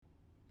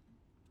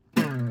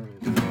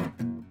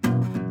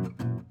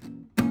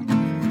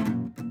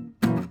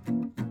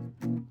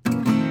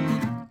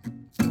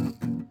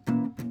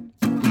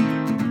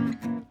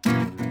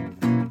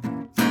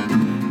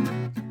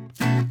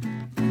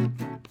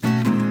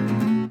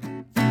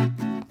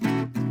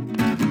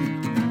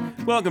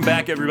Welcome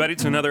back, everybody,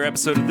 to another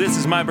episode of This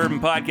Is My Bourbon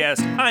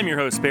Podcast. I'm your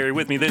host, Barry.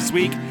 With me this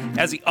week,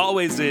 as he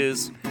always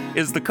is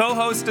the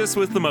co-hostess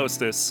with the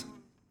mostess.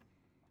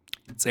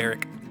 It's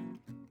Eric,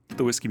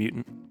 the Whiskey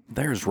Mutant.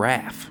 There's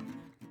Raph.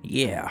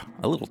 Yeah,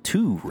 a little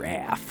too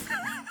Raph.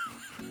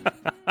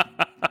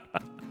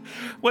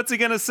 What's he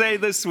going to say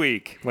this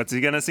week? What's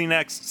he going to see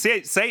next?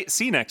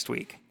 See next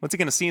week. What's he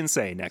going to see and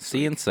say next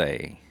week? See and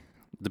say.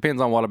 Depends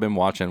on what I've been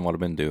watching, what I've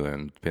been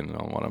doing, depending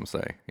on what I'm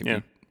saying.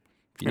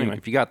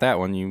 If you got that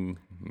one, you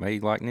may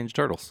like Ninja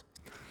Turtles.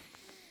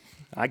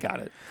 I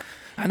got it.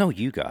 I know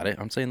you got it.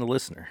 I'm saying the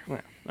listener.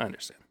 Well, I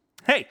understand.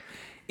 Hey,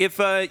 if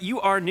you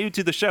are new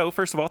to the show,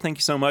 first of all, thank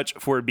you so much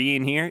for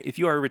being here. If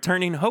you are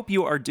returning, hope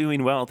you are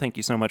doing well. Thank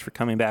you so much for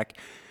coming back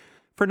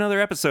for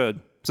another episode.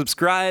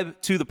 Subscribe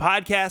to the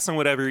podcast on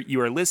whatever you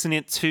are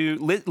listening to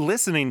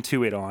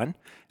it on.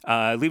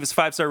 Leave us a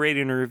 5-star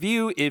rating and a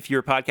review if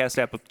your podcast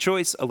app of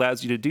choice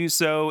allows you to do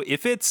so.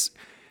 If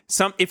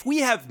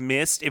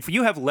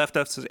you have left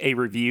us a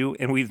review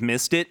and we've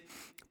missed it,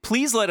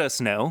 please let us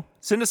know.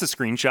 Send us a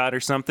screenshot or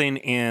something,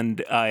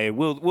 and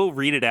we'll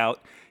read it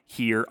out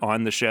here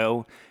on the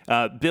show.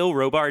 Bill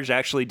Robarge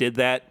actually did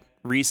that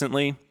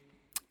recently,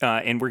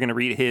 and we're going to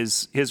read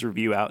his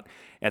review out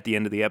at the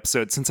end of the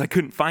episode since I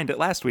couldn't find it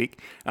last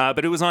week.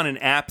 But it was on an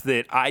app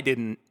that I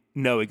didn't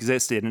know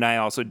existed, and I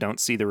also don't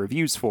see the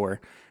reviews for.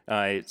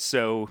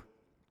 So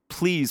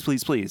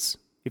please,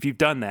 if you've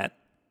done that,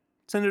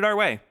 send it our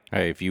way.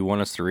 Hey, if you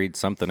want us to read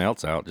something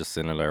else out, just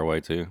send it our way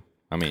too.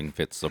 I mean, if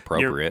it's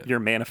appropriate. Your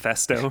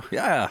manifesto.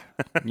 Yeah.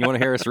 You want to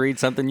hear us read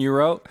something you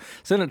wrote?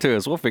 Send it to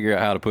us. We'll figure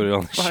out how to put it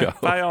on the show.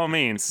 By all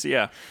means,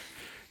 yeah.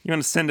 You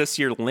want to send us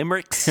your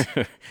limericks? You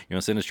want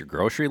to send us your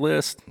grocery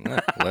list?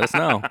 Let us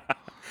know.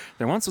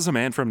 There once was a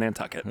man from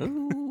Nantucket.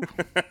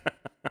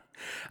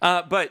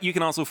 But you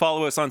can also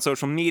follow us on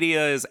social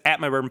media as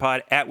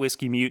 @MyBourbonPod,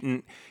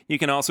 @WhiskeyMutant. You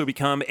can also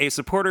become a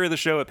supporter of the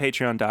show at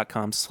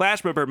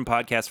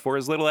patreon.com/MyBourbonPodcast for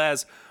as little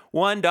as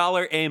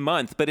 $1 a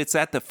month. But it's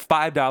at the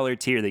 $5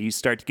 tier that you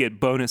start to get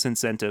bonus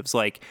incentives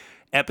like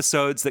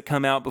episodes that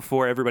come out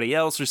before everybody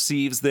else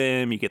receives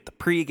them. You get the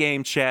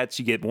pregame chats.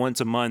 You get once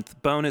a month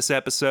bonus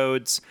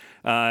episodes,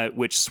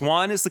 which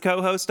Swan is the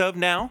co-host of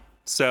now.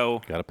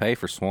 So Got to pay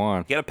for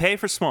Swan.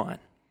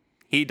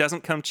 He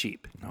doesn't come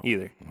cheap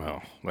either.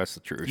 Well, that's the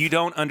truth. You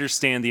don't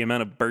understand the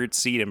amount of bird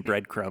seed and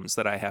breadcrumbs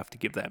that I have to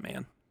give that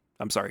man.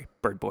 I'm sorry,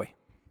 bird boy.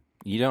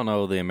 You don't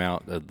know the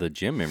amount of the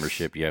gym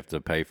membership you have to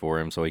pay for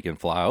him so he can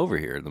fly over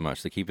here the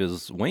much to keep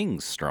his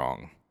wings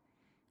strong.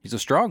 He's a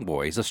strong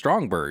boy. He's a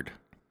strong bird.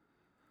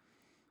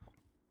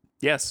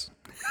 Yes.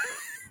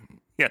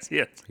 Yes.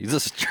 He's a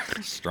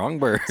strong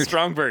bird.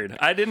 Strong bird.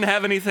 I didn't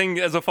have anything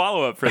as a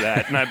follow-up for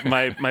that,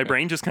 and my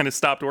brain just kind of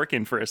stopped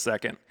working for a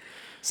second.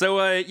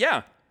 So,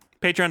 yeah.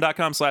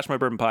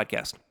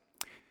 Patreon.com/MyBourbonPodcast.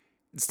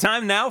 It's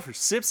time now for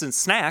Sips and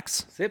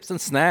Snacks. Sips and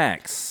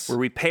Snacks. Where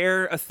we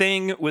pair a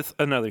thing with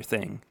another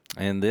thing.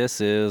 And this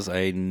is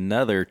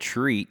another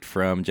treat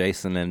from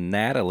Jason and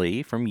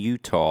Natalie from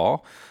Utah.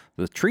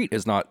 The treat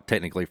is not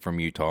technically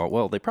from Utah.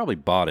 Well, they probably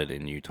bought it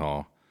in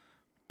Utah.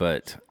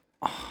 But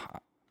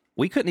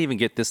we couldn't even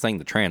get this thing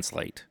to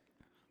translate.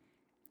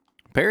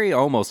 Perry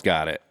almost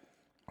got it.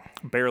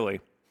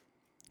 Barely.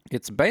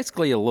 It's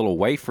basically a little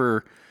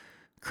wafer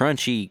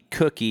crunchy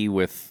cookie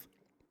with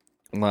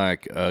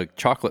like a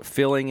chocolate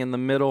filling in the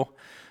middle.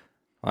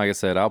 Like I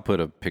said, I'll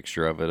put a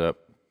picture of it up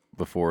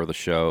before the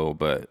show,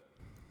 but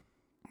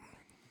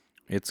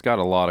it's got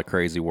a lot of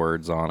crazy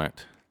words on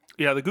it.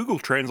 Yeah, the Google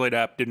Translate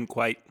app didn't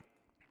quite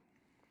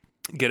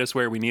get us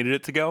where we needed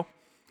it to go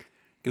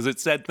because it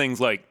said things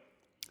like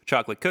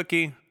chocolate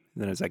cookie,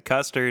 then it said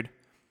custard,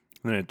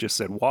 and then it just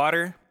said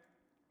water,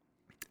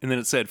 and then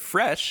it said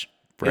fresh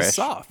is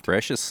soft.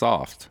 Fresh is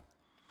soft.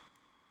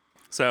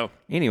 So,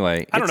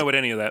 anyway, I don't know what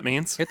any of that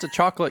means. It's a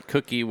chocolate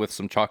cookie with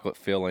some chocolate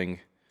filling.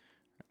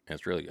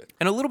 It's really good.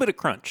 And a little bit of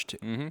crunch, too.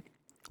 Mm-hmm.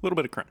 A little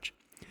bit of crunch.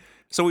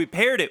 So we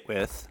paired it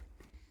with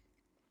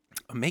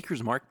a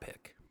Maker's Mark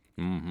pick.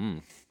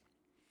 Mm-hmm.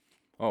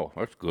 Oh,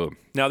 that's good.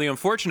 Now, the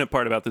unfortunate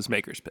part about this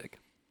Maker's pick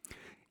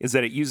is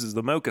that it uses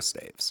the mocha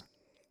staves,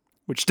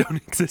 which don't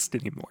exist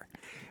anymore.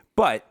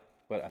 But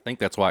I think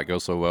that's why it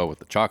goes so well with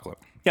the chocolate.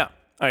 Yeah,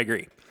 I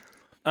agree.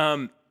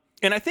 And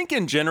I think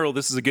in general,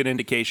 this is a good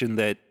indication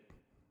that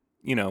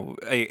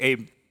a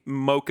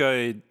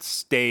mocha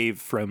stave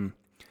selection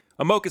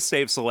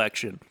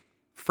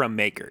from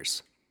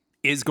Makers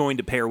is going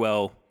to pair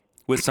well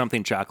with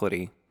something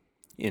chocolatey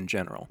in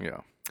general.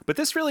 Yeah. But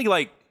this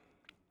really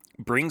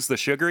brings the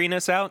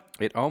sugariness out.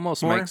 It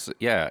almost more. makes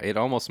it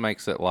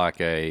like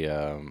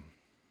a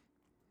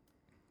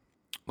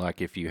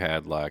like if you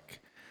had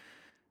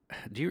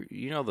do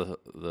you know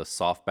the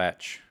soft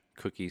batch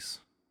cookies?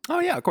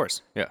 Oh yeah, of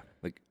course. Yeah.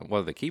 The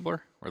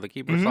Keebler or the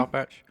Keebler soft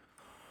batch?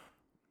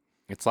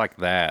 It's like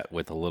that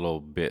with a little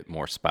bit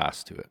more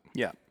spice to it.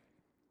 Yeah.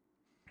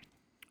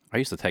 I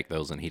used to take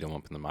those and heat them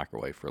up in the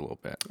microwave for a little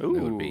bit. Ooh.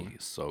 It would be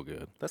so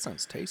good. That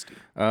sounds tasty.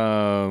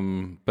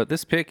 But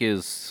this pick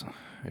is,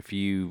 if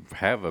you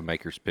have a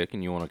Maker's pick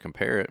and you want to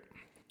compare it,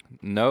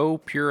 no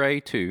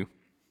Puree 2.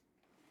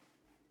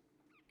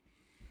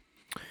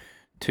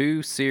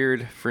 2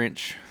 seared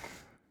French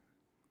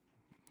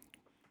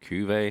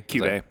cuvee.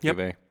 Cuvée, yep.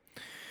 Cuvée.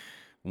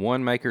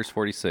 1 Maker's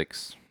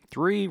 46.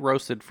 3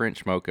 roasted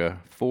French mocha.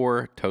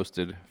 4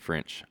 toasted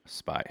French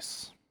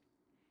spice.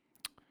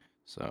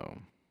 So,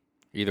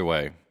 either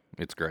way,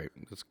 it's great.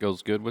 This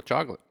goes good with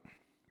chocolate.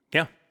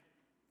 Yeah,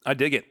 I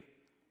dig it.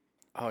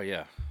 Oh,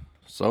 yeah.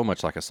 So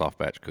much like a soft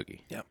batch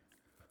cookie. Yeah.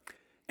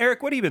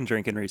 Eric, what have you been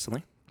drinking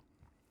recently?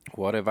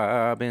 What have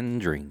I been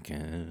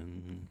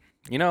drinking?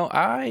 You know,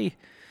 I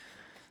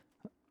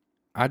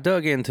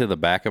dug into the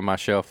back of my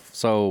shelf.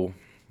 So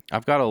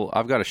I've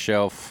got a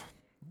shelf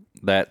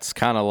that's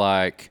kind of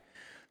like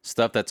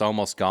stuff that's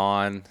almost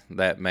gone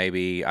that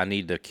maybe I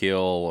need to kill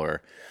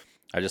or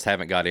I just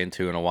haven't got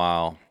into in a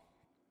while.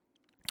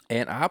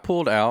 And I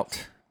pulled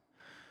out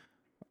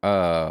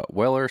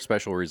Weller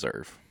Special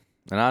Reserve.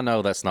 And I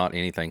know that's not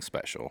anything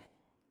special.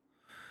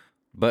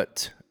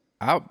 But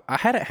I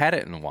hadn't had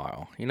it in a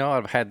while. You know,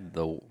 I've had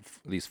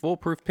these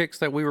foolproof picks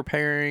that we were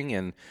pairing,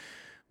 and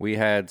we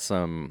had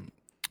some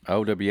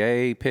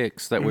OWA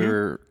picks that we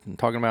were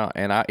talking about,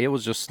 and it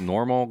was just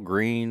normal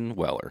green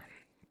Weller.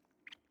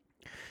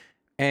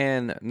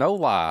 And no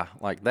lie,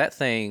 like that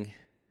thing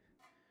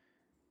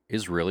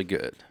is really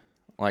good.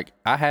 Like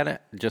I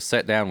hadn't just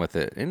sat down with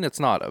it, and it's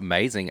not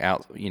amazing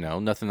out, you know,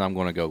 nothing I'm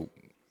going to go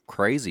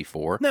crazy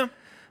for. No.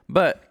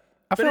 But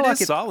I feel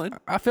like it's solid.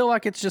 I feel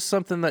like it's just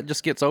something that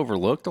just gets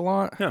overlooked a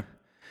lot. Yeah.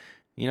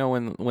 You know,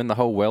 when the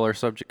whole Weller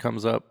subject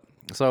comes up.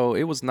 So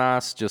it was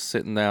nice just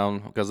sitting down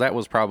because that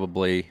was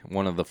probably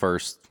one of the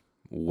first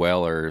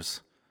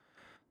Wellers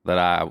that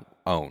I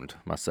owned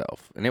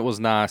myself. And it was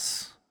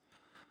nice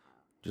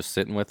just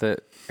sitting with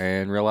it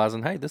and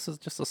realizing, hey, this is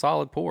just a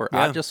solid pour.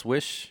 Yeah. I just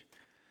wish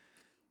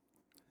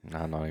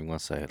I'm not even going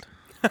to say it.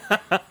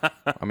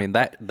 I mean,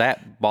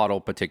 that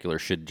bottle particular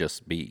should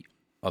just be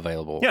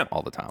available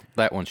all the time.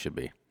 That one should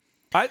be.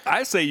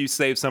 I say you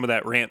save some of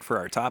that rant for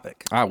our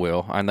topic. I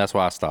will, and that's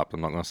why I stopped.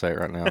 I'm not going to say it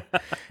right now.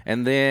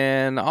 And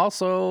then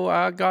also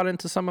I got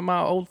into some of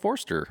my old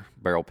Forster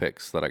barrel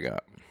picks that I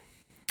got.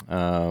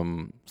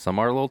 Some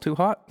are a little too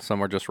hot,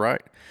 some are just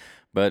right.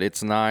 But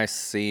it's nice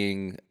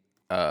seeing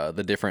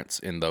the difference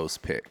in those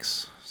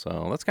picks.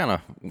 So that's kind of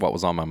what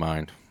was on my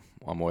mind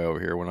on my way over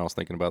here when I was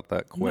thinking about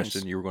that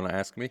question you were going to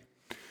ask me.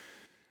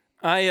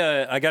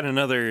 I got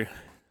another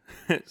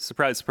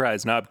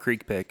surprise Knob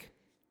Creek pick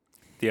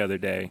the other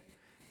day,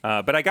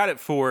 but I got it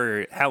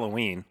for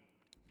Halloween.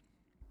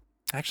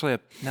 Actually,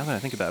 now that I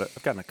think about it,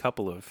 I've gotten a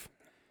couple of.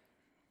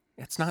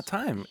 It's not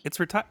time. It's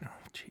retired. Oh,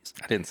 jeez.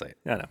 I didn't say it.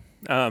 I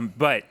know.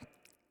 But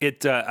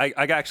it. I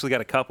actually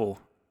got a couple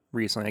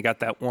recently. I got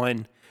that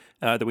one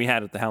that we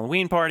had at the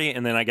Halloween party,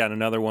 and then I got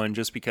another one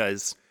just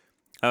because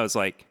I was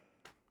like,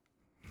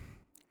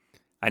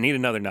 I need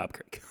another Knob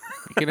Creek.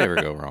 You can never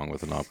go wrong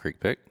with a Knob Creek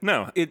pick.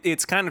 No,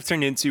 it's kind of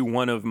turned into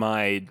one of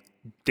my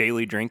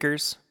daily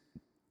drinkers,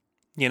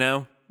 you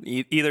know,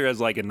 either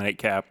as like a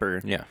nightcap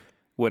or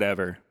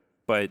whatever.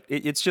 But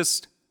it's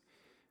just,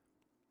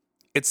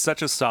 it's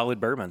such a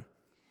solid bourbon.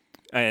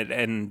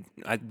 And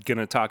I'm going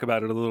to talk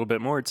about it a little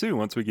bit more too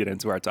once we get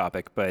into our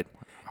topic. But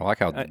I like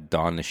how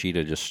Don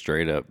Nishida just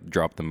straight up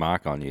dropped the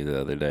mic on you the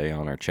other day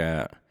on our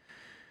chat.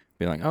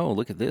 Be like, oh,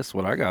 look at this,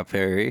 what I got,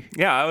 Perry.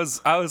 Yeah, I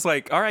was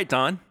like, all right,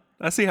 Don,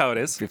 I see how it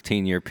is.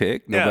 15-year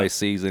pick, nobody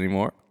sees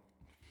anymore.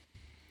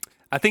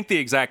 I think the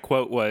exact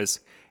quote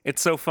was,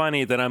 it's so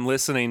funny that I'm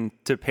listening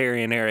to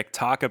Perry and Eric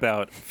talk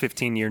about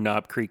 15-year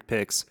Knob Creek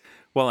picks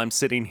while I'm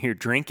sitting here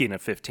drinking a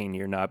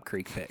 15-year Knob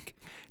Creek pick.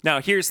 Now,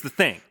 here's the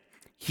thing.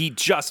 He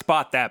just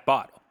bought that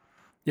bottle.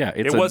 Yeah,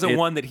 it wasn't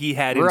one that he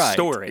had in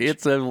storage.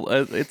 It's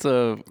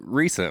a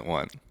recent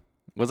one.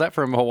 Was that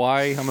from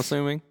Hawaii, I'm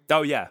assuming?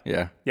 Oh, yeah.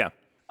 Yeah. Yeah.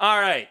 All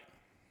right.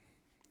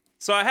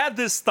 So I had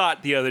this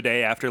thought the other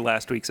day after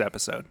last week's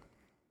episode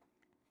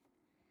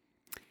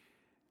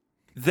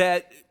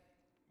that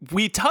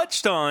we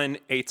touched on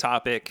a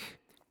topic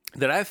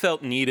that I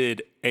felt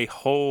needed a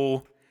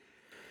whole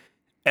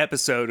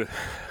episode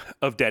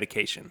of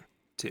dedication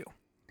to.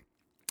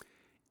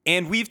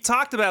 And we've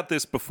talked about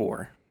this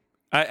before.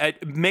 I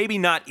maybe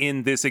not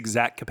in this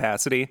exact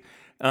capacity,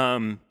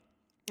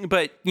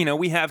 but, you know,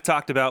 we have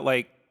talked about,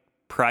 like,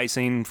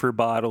 pricing for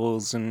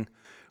bottles and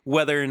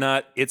whether or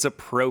not it's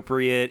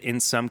appropriate in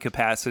some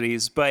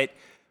capacities. But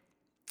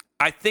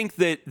I think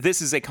that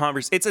this is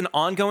it's an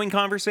ongoing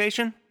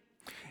conversation.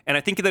 And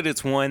I think that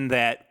it's one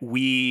that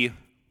we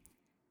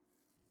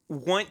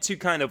want to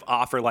kind of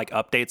offer like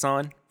updates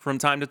on from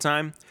time to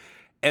time,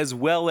 as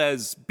well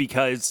as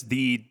because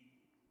the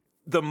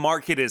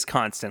market is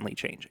constantly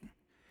changing.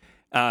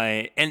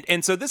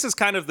 And so this is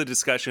kind of the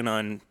discussion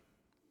on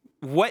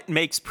what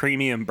makes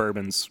premium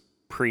bourbons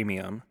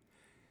premium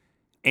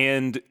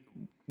and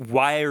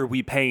why are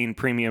we paying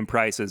premium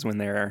prices when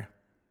there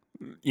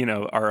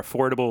are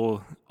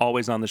affordable,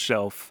 always on the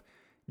shelf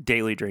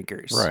daily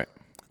drinkers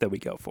that we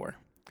go for.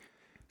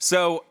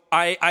 So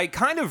I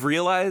kind of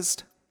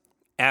realized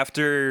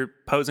after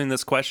posing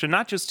this question,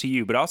 not just to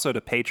you, but also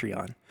to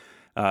Patreon,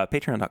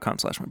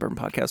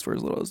 patreon.com/mybourbonpodcast for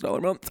as little as $1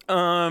 a month.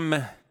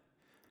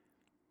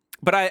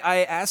 But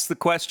I asked the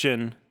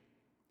question,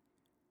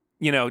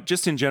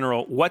 just in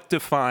general, what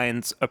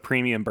defines a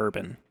premium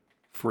bourbon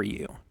for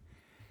you?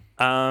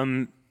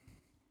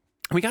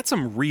 We got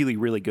some really,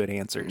 really good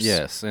answers.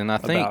 Yes, and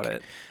about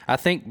it. I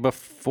think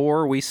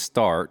before we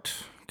start,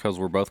 because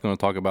we're both going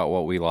to talk about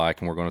what we like,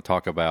 and we're going to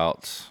talk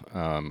about,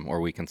 or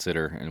we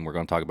consider, and we're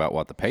going to talk about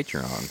what the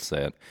Patreon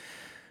said.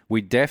 We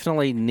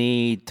definitely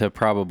need to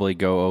probably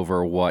go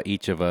over what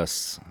each of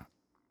us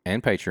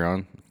and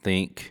Patreon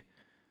think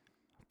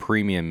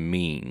premium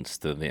means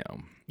to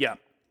them. Yeah.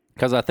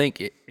 Because I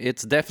think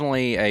it's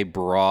definitely a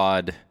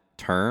broad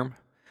term,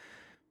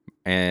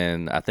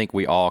 and I think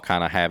we all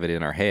kind of have it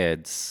in our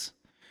heads.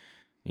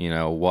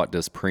 What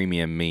does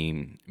premium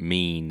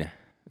mean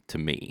to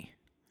me?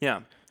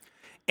 Yeah.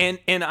 And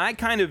I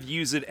kind of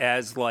use it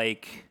as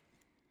like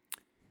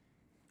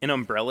an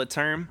umbrella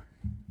term,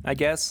 I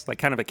guess, like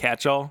kind of a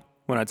catch-all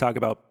when I talk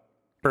about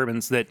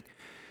bourbons that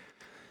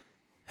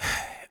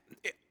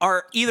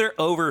are either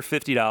over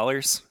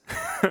 $50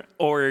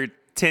 or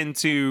tend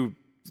to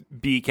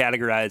be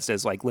categorized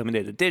as like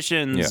limited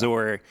editions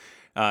or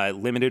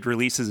limited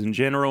releases in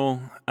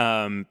general.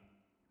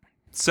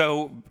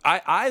 So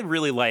I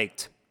really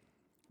liked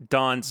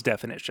Don's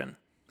definition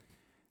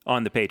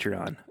on the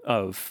Patreon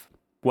of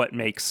what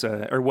makes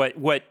or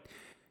what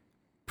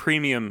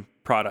premium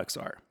products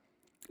are.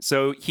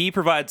 So he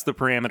provides the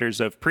parameters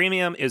of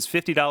premium is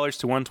 $50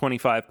 to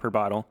 $125 per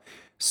bottle.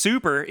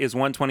 Super is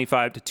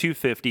 $125 to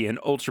 $250, and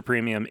ultra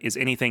premium is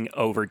anything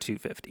over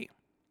 $250.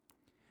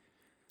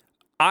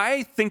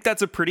 I think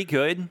that's a pretty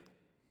good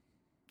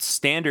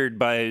standard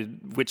by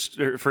which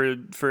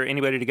for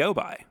anybody to go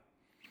by.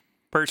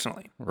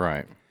 Personally,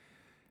 Right.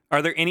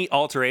 are there any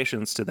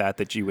alterations to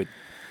that you would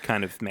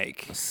kind of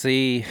make?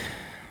 See,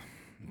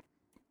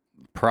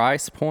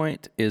 price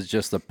point is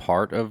just a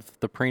part of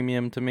the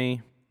premium to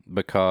me,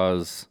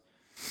 because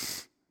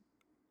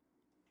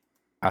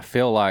I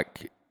feel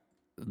like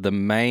the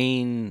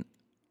main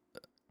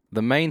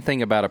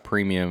thing about a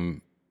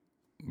premium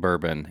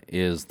bourbon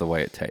is the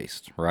way it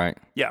tastes, right?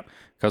 Yeah.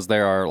 Because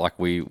there are, like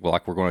we're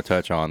going to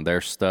touch on,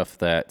 there's stuff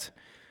that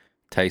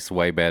tastes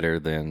way better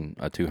than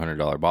a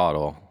 $200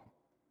 bottle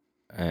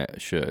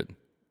should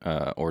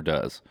or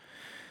does.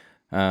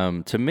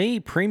 To me,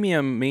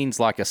 premium means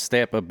like a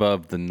step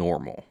above the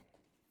normal.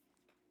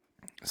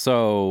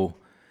 So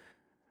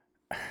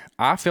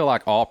I feel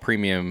like all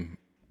premium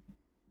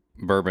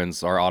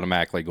bourbons are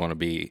automatically going to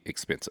be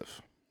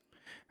expensive.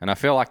 And I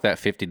feel like that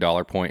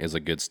 $50 point is a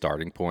good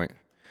starting point.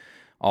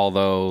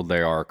 Although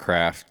there are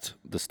craft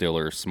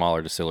distillers,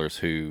 smaller distillers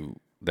who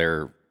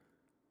their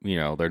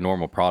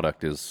normal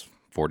product is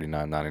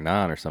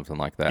 $49.99 or something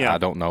like that. Yeah. I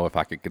don't know if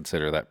I could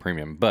consider that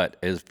premium. But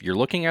if you're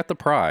looking at the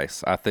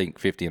price, I think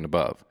 50 and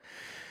above.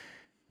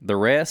 The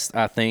rest,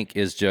 I think,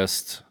 is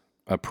just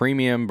a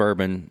premium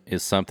bourbon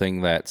is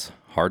something that's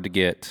hard to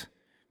get.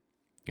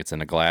 It's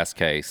in a glass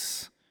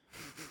case.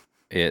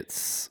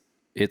 It's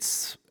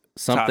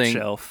something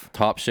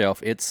top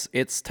shelf.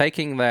 It's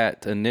taking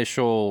that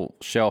initial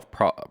shelf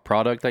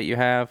product that you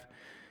have,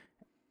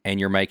 and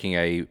you're making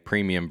a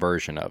premium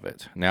version of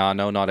it. Now, I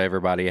know not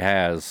everybody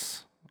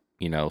has,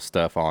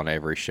 stuff on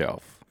every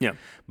shelf. Yeah.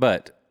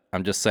 But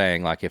I'm just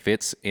saying, like, if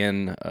it's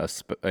in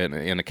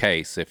a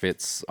case, if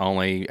it's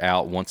only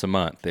out once a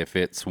month, if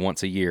it's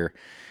once a year,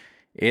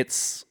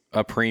 it's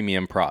a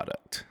premium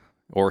product,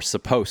 or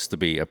supposed to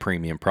be a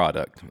premium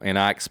product. And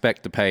I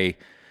expect to pay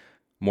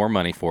more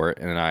money for it,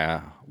 and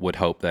I would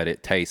hope that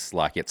it tastes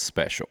like it's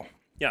special.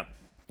 Yeah.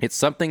 It's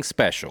something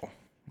special,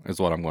 is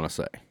what I'm going to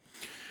say.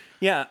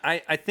 Yeah,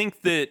 I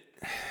think that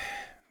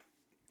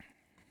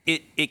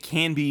it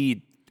can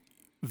be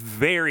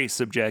very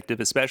subjective,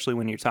 especially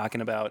when you're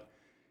talking about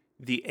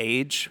the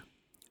age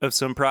of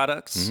some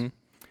products. Mm-hmm.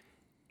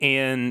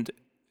 And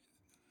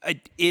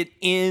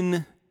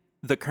in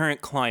the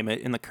current climate,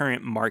 in the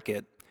current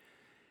market,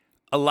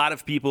 a lot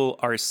of people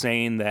are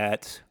saying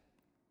that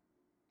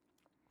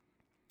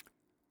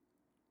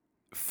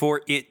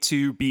for it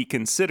to be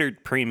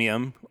considered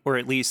premium, or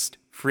at least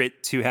for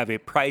it to have a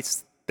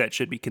price that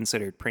should be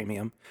considered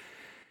premium,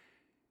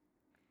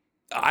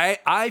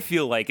 I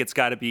feel like it's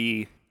got to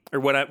be, or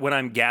what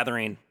I'm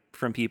gathering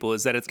from people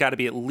is that it's got to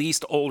be at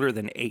least older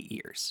than 8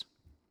 years,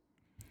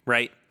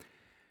 right?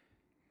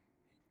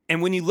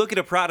 And when you look at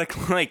a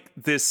product like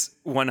this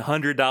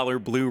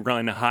 $100 Blue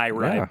Run High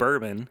Rye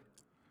bourbon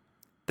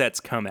that's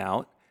come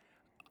out,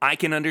 I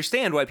can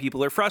understand why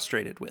people are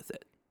frustrated with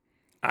it.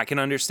 I can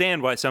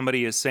understand why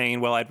somebody is saying,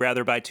 well, I'd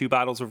rather buy 2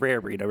 bottles of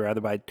Rare Breed. I'd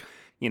rather buy,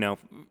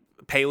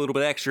 pay a little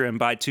bit extra and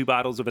buy 2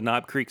 bottles of a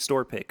Knob Creek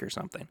store pick or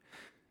something.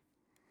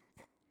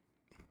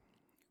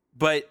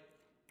 But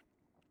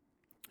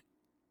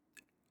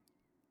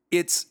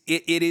it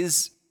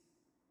is,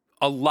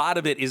 a lot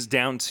of it is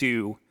down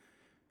to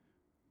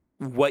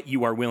what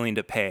you are willing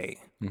to pay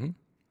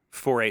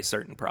for a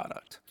certain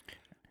product.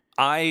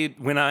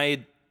 When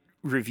I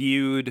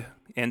reviewed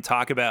and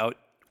talk about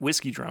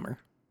Whiskey Drummer,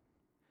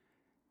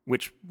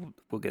 which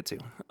we'll get to,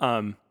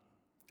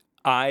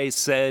 I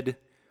said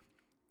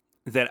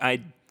that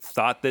I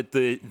thought that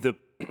the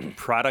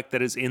product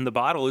that is in the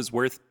bottle is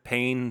worth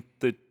paying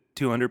the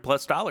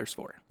 $200+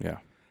 for. Yeah.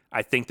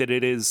 I think that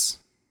it is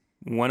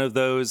one of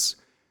those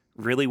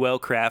really well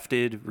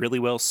crafted, really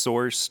well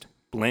sourced,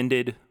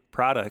 blended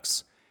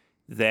products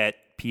that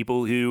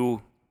people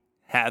who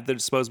have the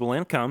disposable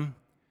income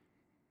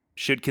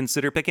should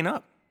consider picking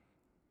up.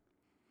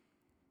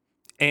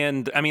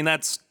 And I mean,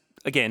 that's,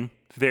 again,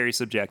 very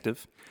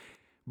subjective.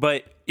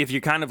 But if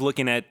you're kind of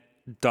looking at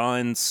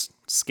Dawn's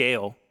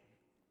scale,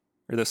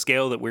 or the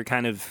scale that we're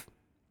kind of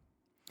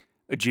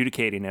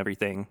adjudicating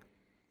everything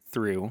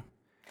through,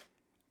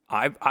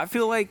 I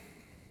feel like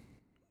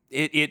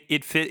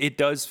it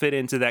does fit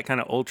into that kind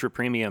of ultra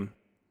premium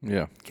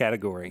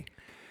category.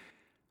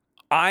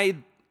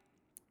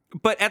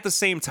 But at the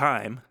same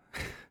time,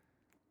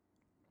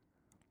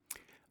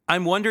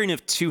 I'm wondering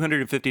if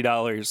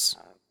 $250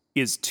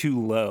 is too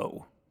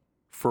low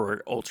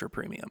for ultra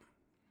premium.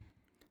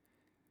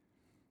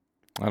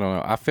 I don't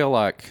know. I feel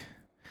like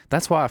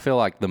that's why I feel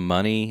like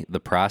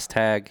the price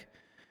tag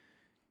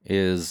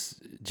is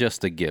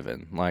just a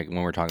given. Like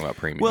when we're talking about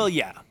premium. Well,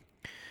 yeah.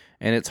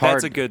 And it's hard.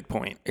 That's a good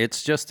point.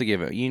 It's just a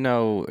given. You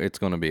know, it's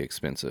going to be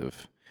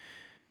expensive.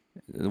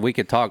 We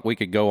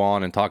could go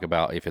on and talk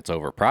about if it's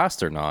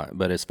overpriced or not.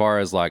 But as far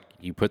as like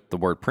you put the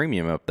word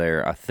premium up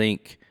there, I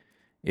think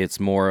it's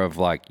more of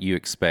like you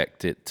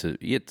expect it to.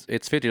 It's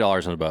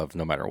 $50 and above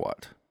no matter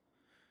what.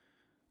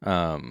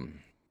 And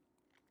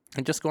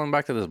just going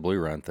back to this Blue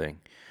Run thing,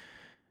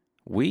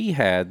 we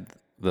had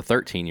the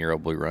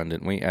 13-year-old Blue Run,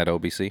 didn't we, at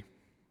OBC?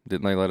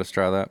 Didn't they let us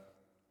try that?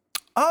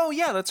 Oh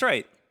yeah, that's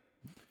right.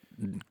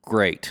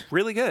 Great.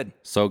 Really good.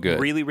 So good.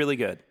 Really, really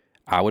good.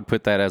 I would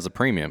put that as a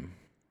premium.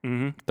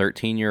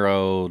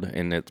 13-year-old,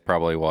 and it's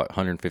probably what,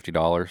 $150,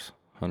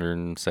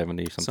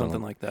 $170,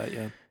 something like that.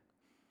 Yeah.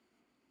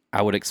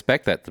 I would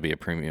expect that to be a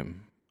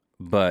premium,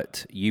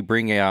 but you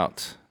bring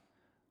out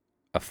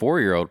a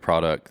 4-year-old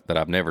product that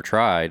I've never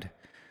tried,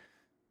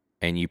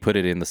 and you put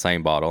it in the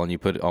same bottle, and you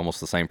put almost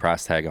the same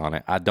price tag on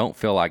it. I don't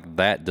feel like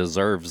that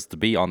deserves to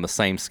be on the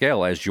same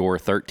scale as your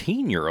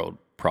 13-year-old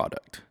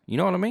product. You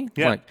know what I mean?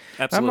 Yeah, like,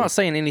 absolutely. I'm not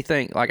saying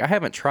anything. Like, I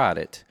haven't tried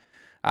it.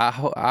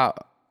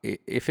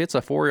 If it's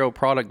a 4-year-old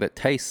product that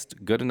tastes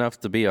good enough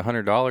to be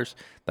 $100,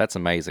 that's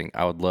amazing.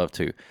 I would love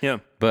to. Yeah.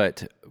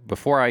 But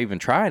before I even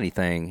try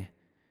anything,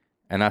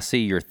 and I see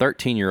your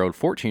 13-year-old,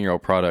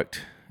 14-year-old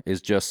product is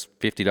just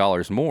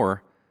 $50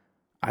 more,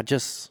 I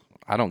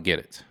don't get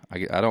it.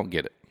 I don't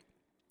get it.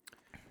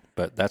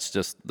 But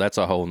that's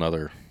a whole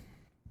nother.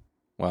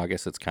 Well, I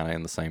guess it's kind of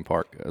in the same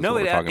park. As No,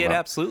 what it we're talking about.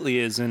 absolutely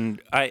is,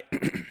 and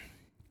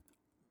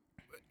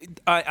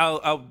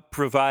I'll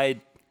provide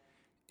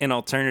an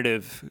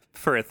alternative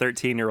for a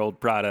 13-year-old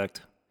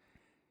product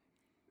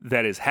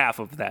that is half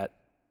of that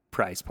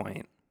price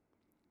point.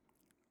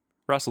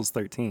 Russell's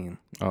 13.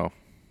 Oh,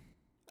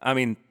 I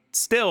mean,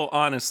 still,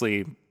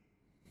 honestly,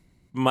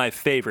 my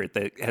favorite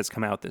that has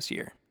come out this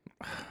year.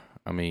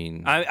 I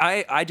mean,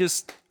 I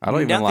just I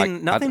don't even like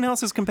nothing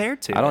else is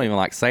compared to. I don't even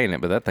like saying it,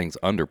 but that thing's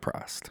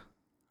underpriced.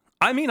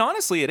 I mean,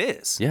 honestly, it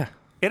is. Yeah,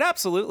 it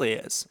absolutely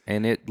is,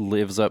 and it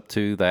lives up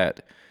to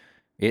that.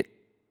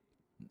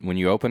 When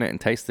you open it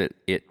and taste it,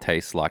 it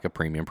tastes like a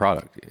premium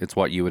product. It's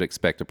what you would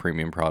expect a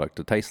premium product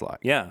to taste like.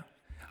 Yeah,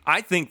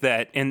 I think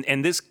that,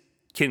 and this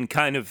can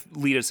kind of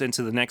lead us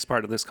into the next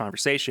part of this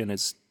conversation,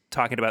 is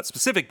talking about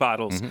specific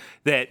bottles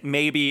that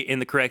may be in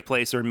the correct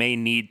place or may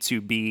need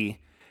to be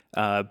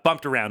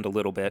bumped around a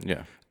little bit.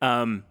 Yeah.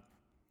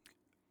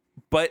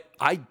 But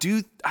I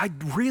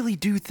really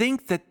do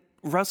think that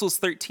Russell's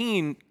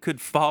 13 could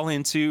fall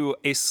into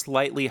a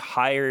slightly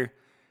higher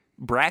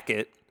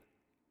bracket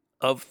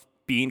of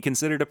being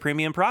considered a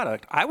premium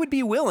product. I would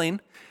be willing,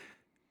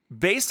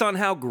 based on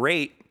how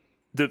great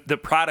the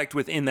product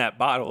within that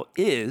bottle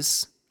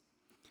is.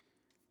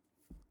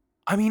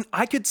 I mean,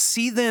 I could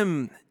see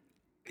them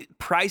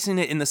pricing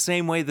it in the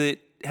same way that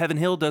Heaven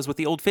Hill does with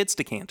the Old Fitz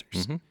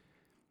decanters.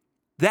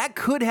 That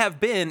could have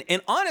been,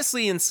 and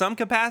honestly, in some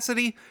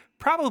capacity,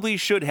 probably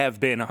should have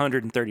been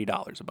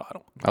 $130 a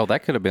bottle. Oh,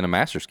 that could have been a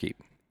Master's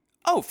Keep.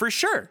 Oh, for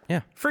sure.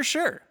 Yeah. For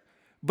sure.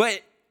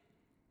 But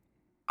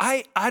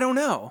I don't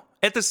know.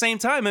 At the same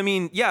time, I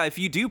mean, yeah, if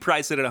you do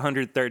price it at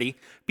 $130,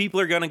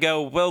 people are going to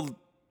go, well,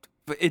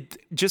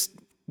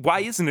 why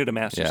isn't it a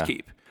Master's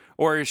Keep?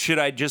 Or should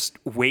I just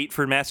wait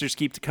for Master's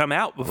Keep to come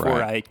out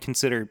before I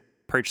consider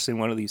purchasing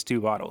one of these two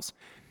bottles?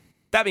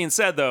 That being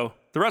said, though,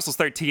 the Russell's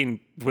 13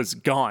 was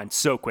gone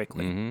so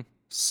quickly.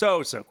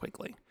 So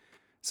quickly.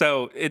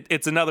 So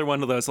it's another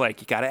one of those,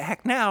 like, you got to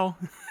act now.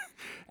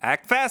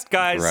 Act fast,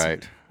 guys.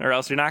 Right. Or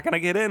else you're not going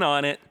to get in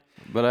on it.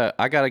 But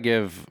I got to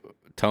give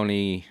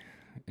Tony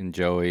and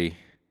Joey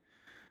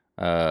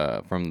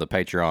from the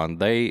Patreon,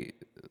 they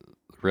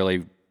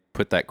really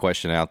put that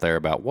question out there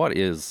about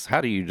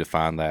how do you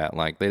define that?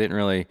 Like, they didn't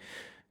really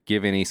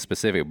give any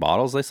specific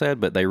bottles, they said,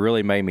 but they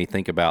really made me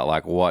think about,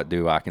 like, what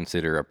do I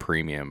consider a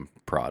premium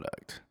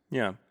product?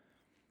 Yeah.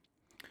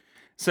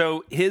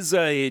 So his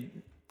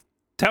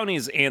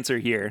Tony's answer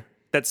here,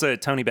 that's a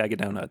Tony Bag of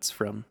Donuts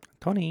from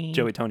Tony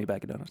Joey Tony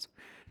Bag of Donuts,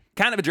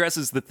 kind of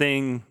addresses the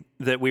thing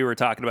that we were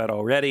talking about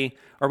already.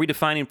 Are we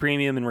defining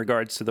premium in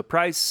regards to the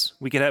price?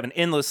 We could have an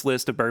endless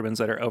list of bourbons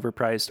that are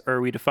overpriced. Or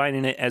are we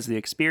defining it as the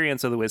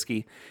experience of the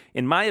whiskey?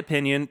 In my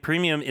opinion,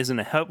 premium isn't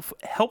a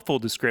helpful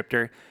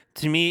descriptor.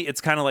 To me,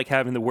 it's kind of like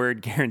having the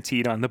word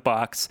guaranteed on the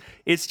box.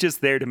 It's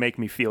just there to make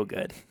me feel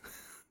good.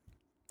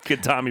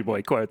 Good Tommy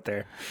Boy quote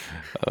there.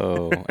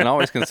 Oh, and I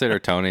always consider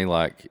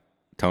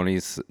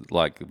Tony's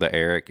like the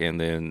Eric, and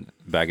then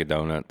Bag of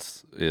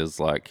Donuts is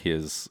like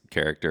his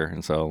character,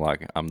 and so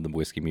like I'm the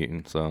whiskey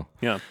mutant. So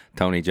Yeah.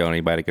 Tony,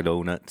 Johnny, Bag of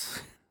Donuts,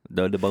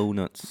 the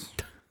donuts.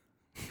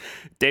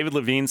 David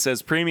Levine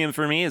says premium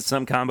for me is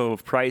some combo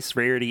of price,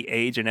 rarity,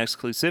 age, and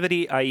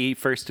exclusivity, i.e.,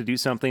 first to do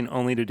something,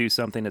 only to do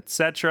something,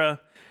 etc.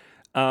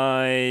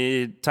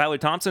 Tyler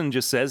Thompson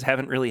just says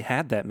haven't really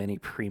had that many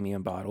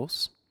premium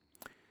bottles.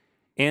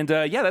 And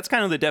yeah, that's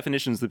kind of the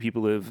definitions that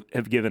people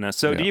have given us.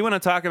 So do you want to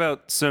talk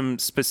about some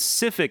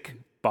specific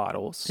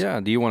bottles?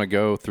 Yeah. Do you want to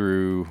go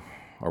through?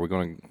 Are we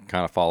going to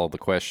kind of follow the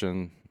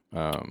question?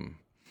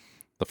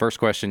 The first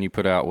question you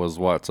put out was,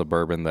 what's a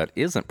bourbon that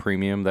isn't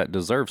premium that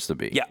deserves to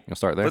be? Yeah. You'll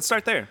start there? Let's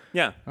start there.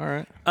 Yeah. All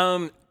right.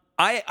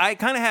 I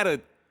kind of had a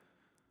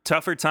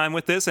tougher time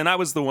with this, and I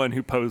was the one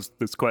who posed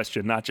this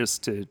question, not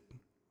just to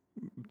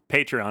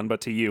Patreon, but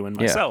to you and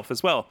myself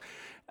as well.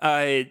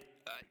 I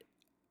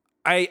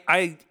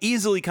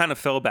easily kind of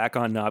fell back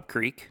on Knob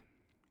Creek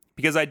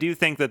because I do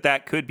think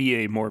that could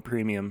be a more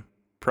premium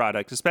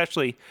product,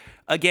 especially,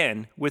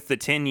 again, with the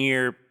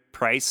 10-year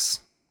price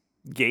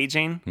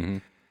gauging.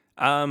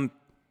 Mm-hmm.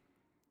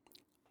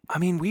 I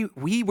mean,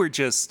 we were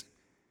just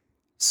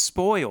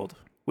spoiled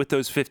with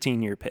those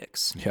 15-year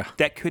picks. Yeah.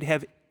 That could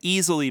have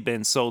easily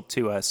been sold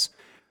to us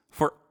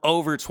for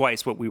over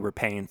twice what we were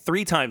paying,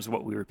 3 times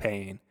what we were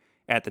paying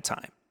at the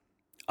time,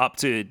 up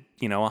to,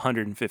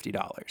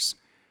 $150.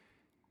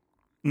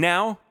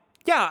 Now,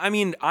 yeah, I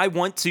mean, I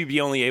want to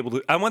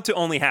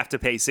only have to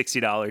pay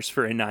 $60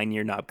 for a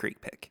 9-year Knob Creek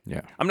pick.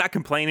 Yeah. I'm not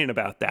complaining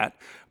about that.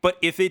 But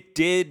if it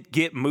did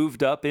get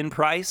moved up in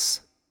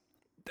price,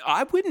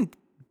 I wouldn't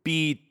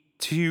be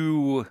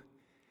too,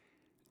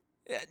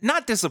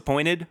 not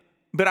disappointed,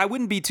 but I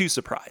wouldn't be too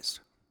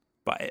surprised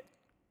by it.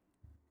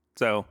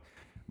 So,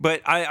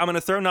 but I'm going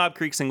to throw Knob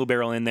Creek single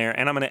barrel in there,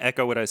 and I'm going to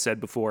echo what I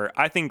said before.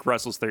 I think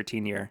Russell's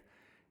 13-year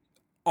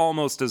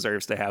almost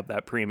deserves to have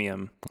that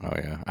premium. Oh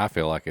yeah, I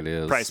feel like it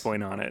is price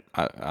point on it.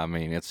 I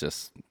mean, it's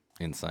just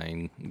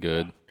insane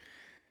good.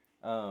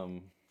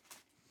 So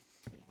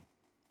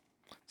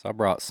I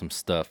brought some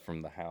stuff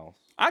from the house.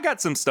 I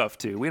got some stuff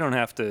too. We don't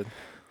have to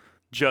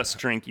just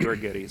drink your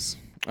goodies.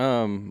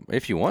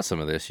 If you want some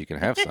of this, you can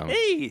have some.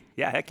 Hey,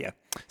 yeah, heck yeah.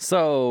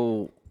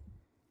 So,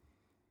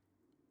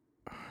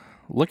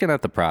 looking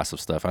at the price of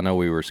stuff, I know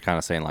we were kind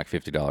of saying like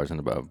 $50 and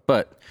above,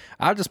 but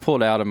I just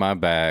pulled out of my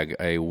bag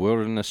a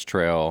Wilderness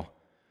Trail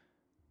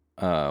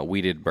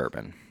wheated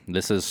bourbon.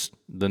 This is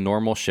the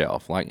normal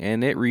shelf,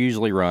 and it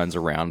usually runs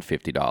around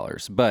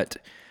 $50, but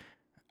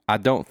I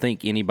don't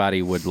think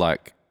anybody would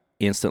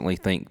instantly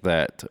think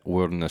that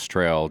Wilderness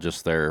Trail,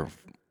 just their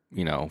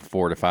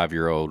 4 to 5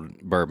 year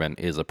old bourbon,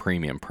 is a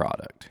premium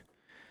product.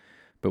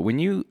 But when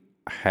you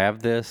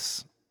have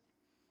this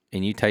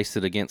and you taste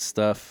it against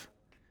stuff,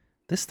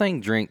 this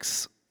thing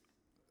drinks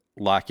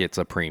like it's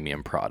a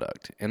premium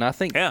product. And I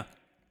think, at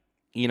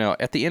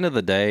the end of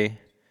the day,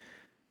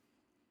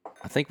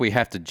 I think we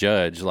have to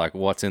judge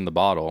what's in the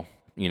bottle,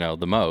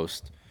 the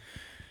most.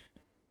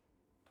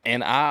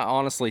 And I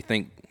honestly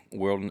think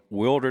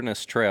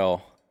Wilderness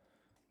Trail,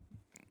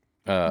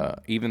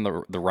 even the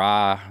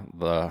rye,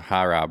 the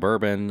high rye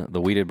bourbon,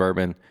 the wheated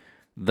bourbon,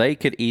 they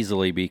could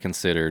easily be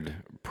considered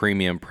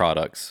premium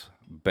products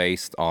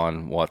based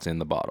on what's in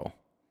the bottle.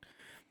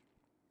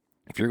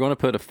 If you're going to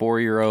put a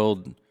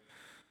 4-year-old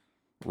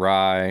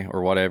rye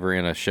or whatever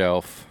in a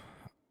shelf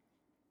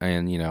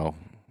and,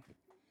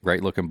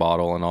 great looking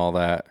bottle and all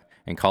that,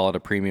 and call it a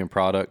premium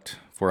product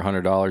for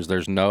 $100,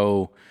 there's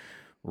no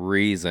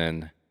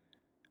reason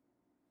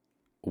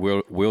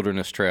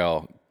Wilderness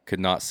Trail could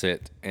not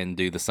sit and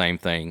do the same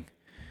thing,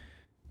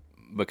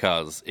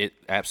 because it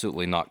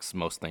absolutely knocks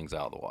most things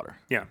out of the water.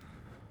 Yeah.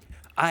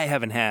 I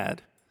haven't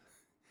had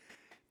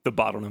the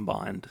Bottled and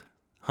Bond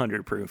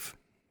 100 proof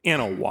in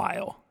a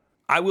while.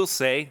 I will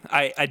say,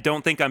 I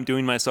don't think I'm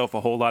doing myself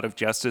a whole lot of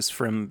justice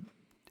from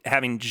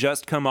having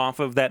just come off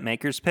of that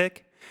Maker's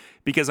Pick,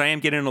 because I am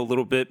getting a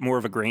little bit more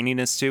of a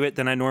graininess to it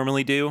than I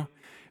normally do.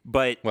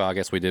 But well, I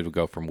guess we did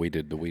go from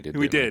weeded to weeded.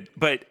 We did,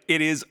 but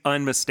it is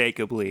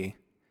unmistakably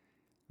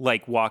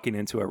like walking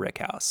into a rick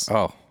house.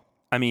 Oh.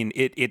 I mean,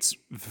 it's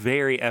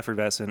very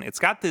effervescent. It's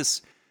got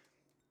this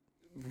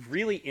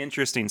really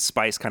interesting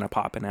spice kind of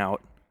popping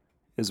out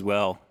as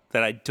well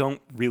that I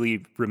don't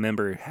really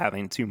remember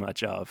having too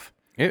much of.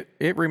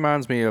 It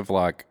reminds me of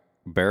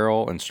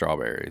barrel and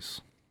strawberries.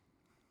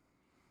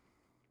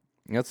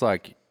 It's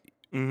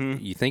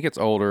you think it's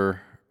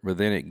older, but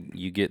then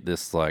you get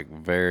this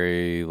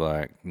very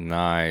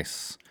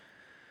nice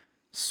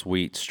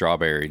sweet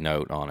strawberry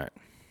note on it.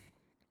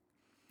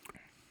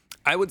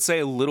 I would say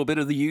a little bit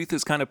of the youth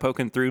is kind of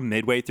poking through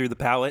midway through the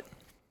palate.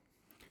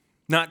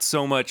 Not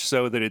so much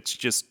so that it's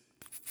just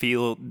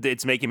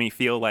it's making me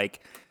feel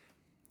like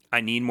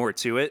I need more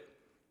to it.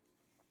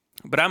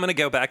 But I'm going to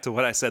go back to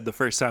what I said the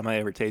first time I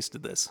ever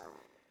tasted this.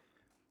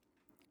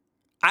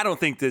 I don't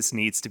think this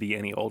needs to be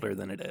any older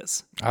than it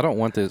is. I don't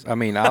want this. I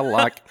mean, I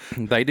like,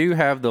 they do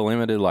have the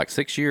limited like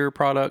 6-year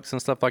products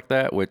and stuff like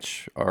that,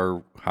 which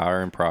are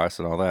higher in price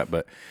and all that.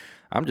 But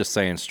I'm just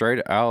saying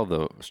straight off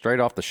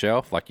the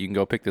shelf, like you can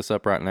go pick this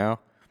up right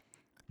now.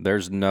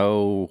 There's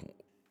no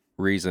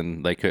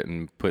reason they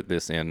couldn't put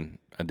this in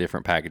a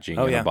different packaging,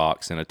 in a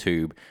box, in a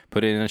tube,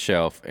 put it in a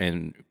shelf,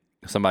 and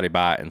somebody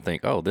buy it and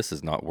think, oh, this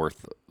is not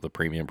worth the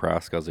premium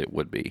price, because it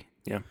would be.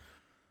 Yeah.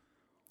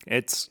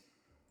 It's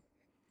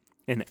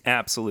an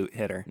absolute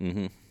hitter.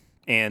 Mm-hmm.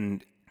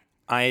 And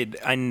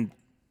I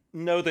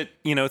know that,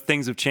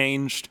 things have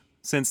changed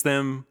since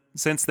then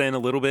a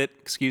little bit,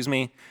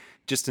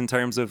 just in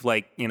terms of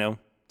like,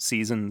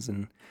 seasons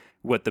and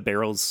what the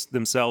barrels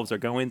themselves are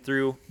going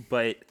through.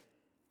 But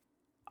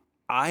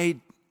I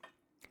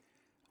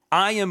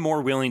am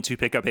more willing to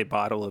pick up a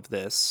bottle of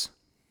this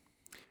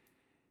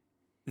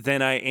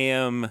than I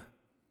am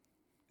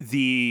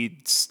the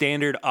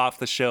standard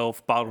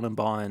off-the-shelf bottled and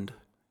bond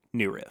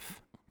New Riff.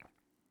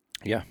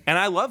 Yeah. And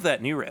I love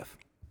that New Riff.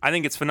 I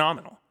think it's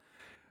phenomenal.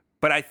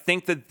 But I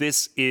think that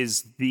this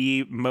is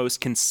the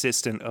most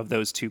consistent of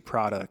those two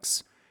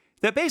products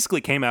that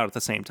basically came out at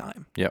the same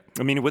time. Yep.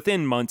 I mean,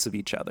 within months of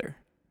each other.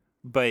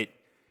 But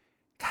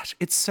gosh,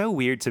 it's so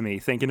weird to me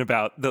thinking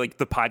about the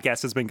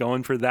podcast has been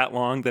going for that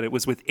long, that it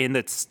was within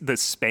the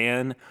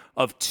span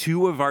of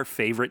two of our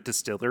favorite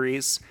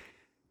distilleries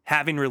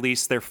having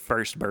released their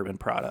first bourbon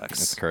products.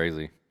 That's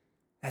crazy.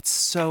 That's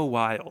so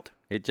wild.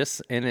 It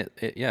just, and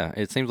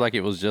it seems like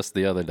it was just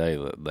the other day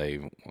that they,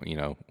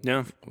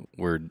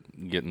 were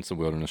getting some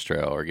Wilderness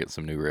Trail or getting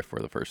some New Riff for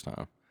the first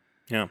time.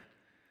 Yeah.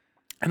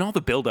 And all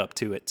the build up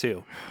to it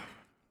too.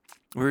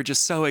 We were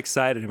just so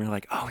excited, and we were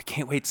like, oh, we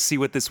can't wait to see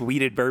what this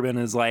wheated bourbon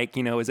is like.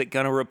 Is it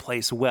going to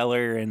replace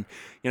Weller? And,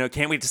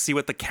 can't wait to see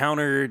what the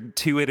counter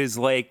to it is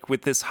like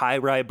with this high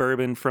rye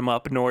bourbon from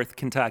up north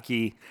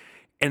Kentucky.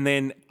 And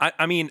then,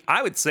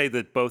 I would say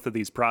that both of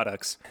these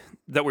products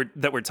that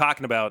we're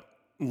talking about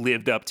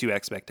lived up to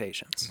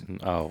expectations.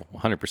 Oh,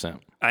 100%.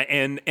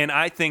 And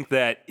I think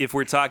that if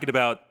we're talking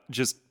about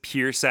just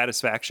pure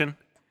satisfaction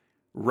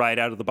right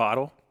out of the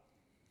bottle,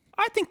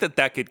 I think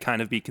that could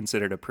kind of be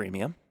considered a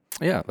premium.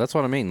 Yeah, that's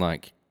what I mean.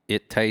 Like,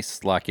 it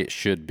tastes like it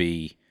should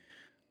be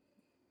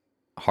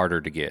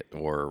harder to get,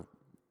 or,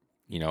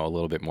 a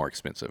little bit more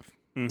expensive.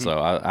 Mm-hmm. So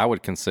I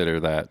would consider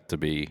that to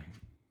be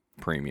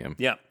premium.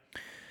 Yeah.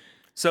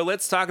 So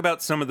let's talk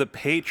about some of the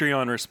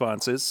Patreon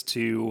responses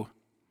to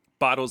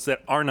bottles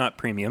that are not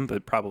premium,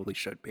 but probably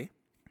should be.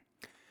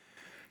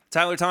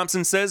 Tyler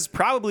Thompson says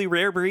probably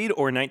Rare Breed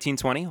or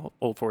 1920,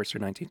 Old Forester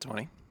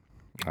 1920.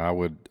 I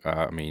would,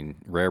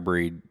 Rare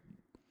Breed,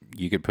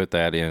 you could put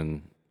that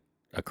in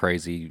a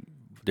crazy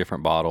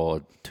different bottle,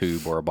 a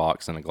tube or a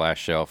box in a glass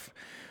shelf,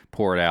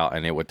 pour it out,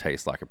 and it would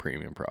taste like a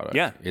premium product.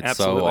 Yeah, it's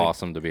absolutely. So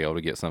awesome to be able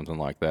to get something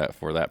like that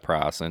for that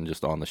price and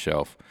just on the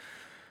shelf.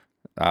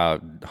 I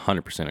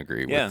 100%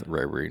 agree with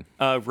Rare Breed.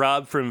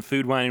 Rob from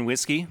Food, Wine, and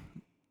Whiskey,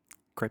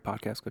 great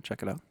podcast, go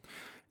check it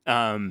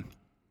out.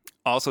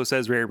 Also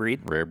says Rare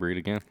Breed. Rare Breed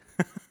again.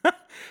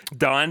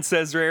 Don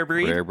says Rare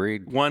Breed. Rare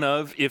Breed. One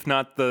of, if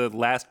not the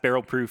last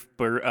barrel proofs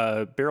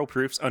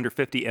under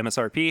 50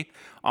 MSRP.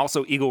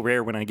 Also Eagle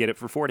Rare when I get it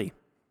for 40.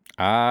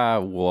 I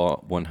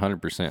will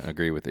 100%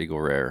 agree with Eagle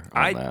Rare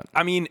on that.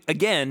 I mean,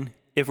 again,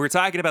 if we're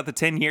talking about the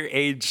 10-year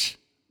age,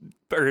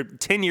 or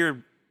 10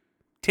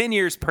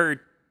 years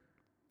per,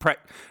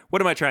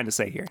 what am I trying to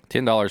say here?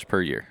 $10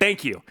 per year.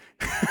 Thank you.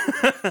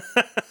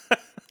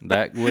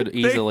 That would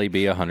easily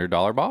be $100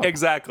 bottle.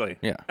 Exactly.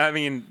 Yeah. I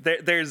mean,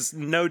 there's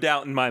no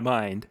doubt in my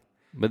mind.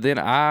 But then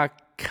I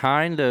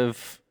kind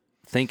of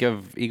think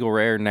of Eagle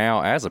Rare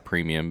now as a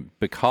premium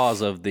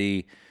because of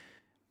the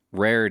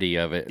rarity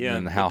of it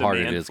and how hard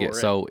it is to get.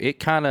 So it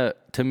kind of,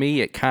 to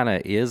me, it kind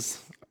of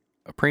is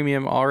a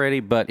premium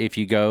already. But if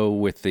you go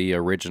with the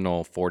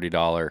original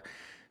 $40,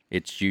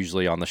 it's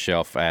usually on the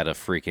shelf at a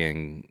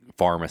freaking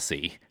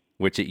pharmacy,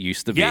 which it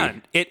used to be. Yeah,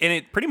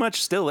 it pretty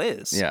much still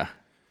is. Yeah.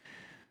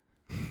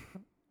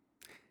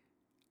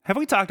 Have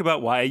we talked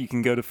about why you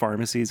can go to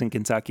pharmacies in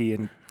Kentucky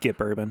and get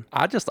bourbon?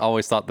 I just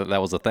always thought that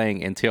was a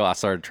thing until I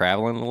started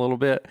traveling a little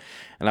bit.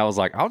 And I was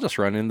like, I'll just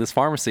run in this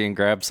pharmacy and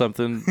grab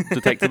something to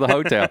take to the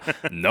hotel.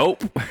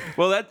 Nope.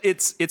 Well,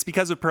 it's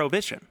because of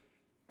Prohibition.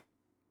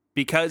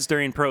 Because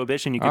during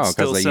Prohibition, you could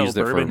still sell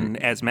bourbon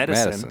as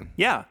medicine.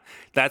 Yeah.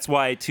 That's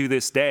why to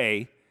this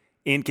day,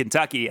 in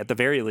Kentucky, at the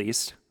very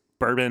least,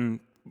 bourbon,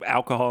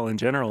 alcohol in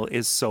general,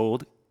 is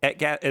sold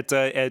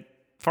at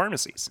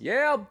pharmacies.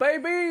 Yeah,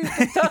 baby,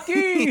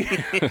 Kentucky.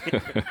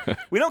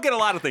 We don't get a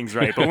lot of things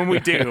right, but when we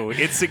do,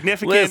 it's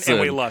significant.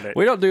 And we love it.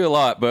 We don't do a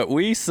lot, but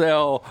we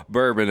sell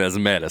bourbon as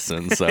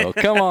medicine, so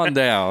come on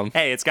down.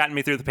 Hey, it's gotten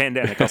me through the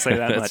pandemic, I'll say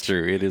that much. That's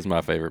true. It is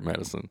my favorite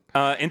medicine.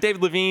 And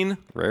David Levine.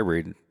 Rare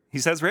Breed. He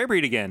says Rare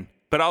Breed again,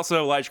 but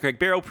also Elijah Craig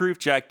Barrel Proof,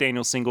 Jack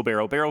Daniel's Single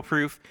Barrel Barrel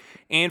Proof,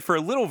 and for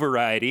a little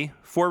variety,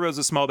 Four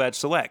Roses Small Batch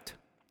Select.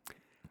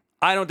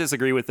 I don't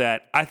disagree with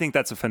that. I think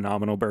that's a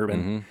phenomenal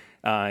bourbon.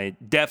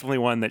 Definitely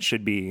one that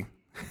should be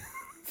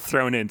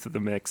thrown into the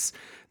mix.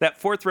 That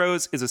Fourth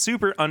Rose is a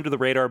super under the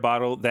radar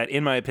bottle that,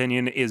 in my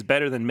opinion, is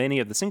better than many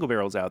of the single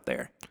barrels out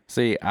there.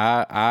 See,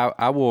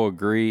 I will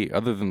agree.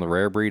 Other than the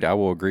rare breed, I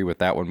will agree with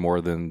that one more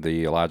than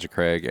the Elijah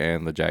Craig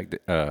and the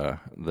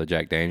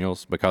Jack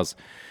Daniels, because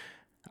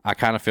I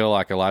kind of feel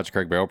like Elijah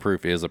Craig Barrel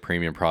Proof is a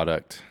premium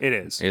product. It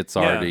is. It's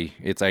already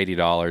it's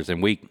 $80,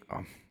 and we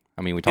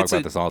talk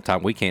about this all the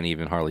time. We can't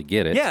even hardly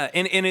get it. Yeah,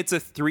 and it's a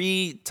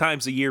 3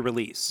 times a year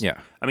release. Yeah.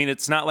 I mean,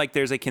 it's not like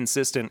there's a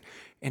consistent,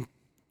 and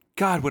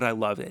God, would I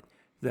love it,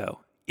 though,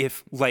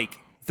 if, like,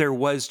 there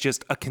was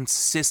just a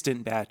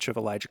consistent batch of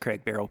Elijah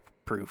Craig Barrel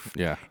Proof.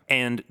 Yeah.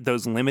 And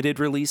those limited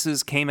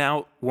releases came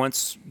out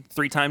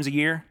 3 times a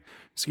year.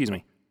 Excuse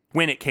me.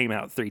 When it came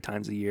out 3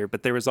 times a year.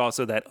 But there was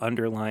also that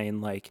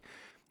underlying, like,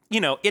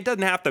 it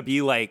doesn't have to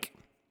be, like,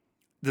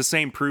 the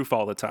same proof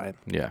all the time.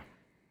 Yeah.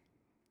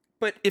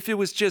 But if it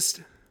was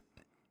just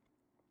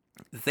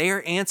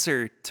their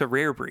answer to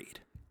Rare Breed,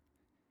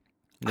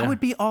 I would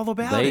be all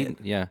about it.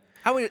 Yeah.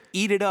 I would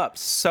eat it up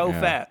so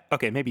fat.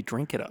 Okay, maybe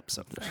drink it up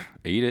so fat.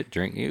 Eat it,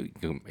 drink it.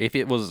 If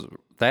it was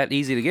that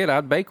easy to get,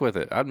 I'd bake with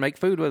it. I'd make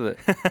food with it.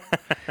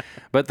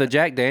 But the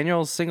Jack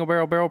Daniels single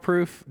barrel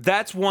proof,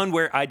 That's one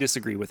where I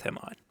disagree with him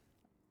on.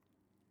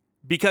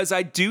 Because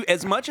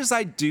as much as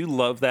I do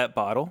love that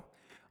bottle,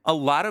 a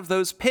lot of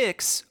those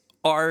picks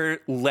are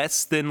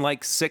less than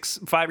like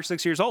 5 or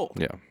 6 years old.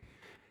 yeah.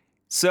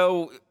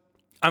 So,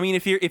 I mean,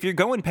 if you're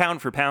going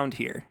pound for pound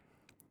here,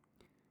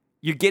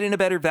 you're getting a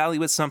better value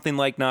with something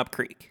like Knob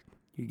Creek.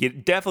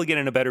 Definitely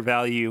getting a better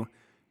value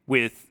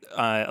with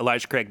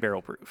Elijah Craig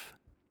Barrel Proof.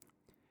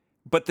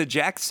 But the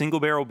Jack Single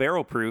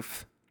Barrel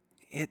Proof,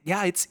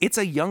 it's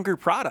a younger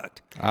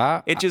product.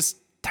 It just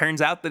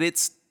turns out that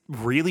it's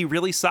really,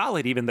 really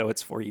solid, even though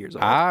it's 4 years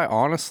old. I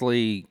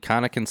honestly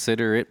kind of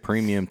consider it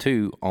premium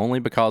too, only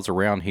because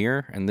around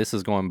here, and this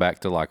is going back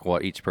to like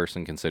what each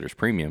person considers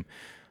premium,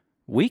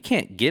 we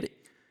can't get it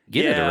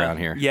around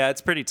here. Yeah,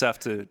 it's pretty tough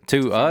to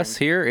us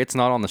here, it's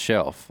not on the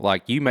shelf.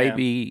 Like you may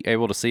be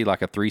able to see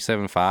like a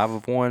 375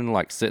 of one,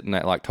 like sitting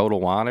at like Total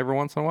Wine every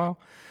once in a while,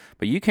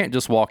 but you can't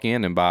just walk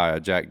in and buy a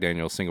Jack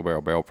Daniel's single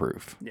barrel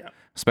proof. Yeah,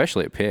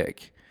 especially at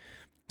Pick.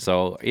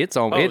 So it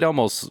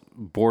almost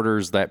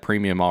borders that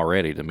premium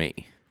already to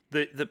me.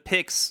 The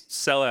picks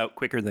sell out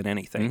quicker than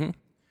anything.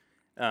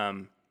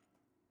 And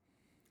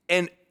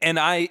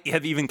I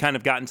have even kind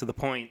of gotten to the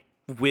point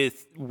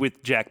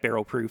with Jack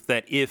Barrel Proof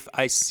that if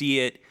I see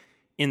it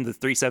in the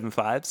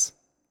 375s,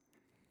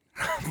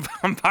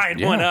 I'm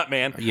buying one up,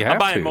 man. I'm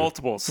buying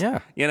multiples.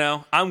 Yeah.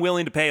 I'm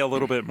willing to pay a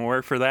little bit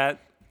more for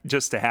that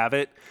just to have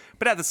it.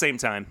 But at the same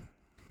time,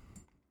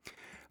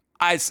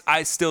 I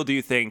still do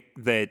think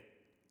that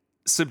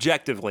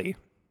subjectively,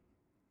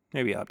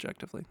 maybe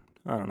objectively,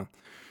 I don't know,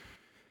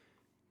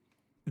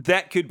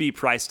 that could be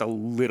priced a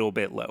little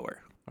bit lower.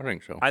 I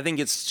think so. I think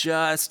it's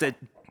just a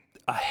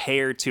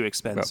hair too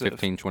expensive. About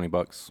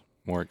 $15-20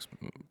 more.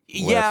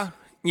 Yeah.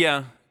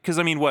 Because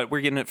I mean,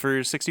 we're getting it for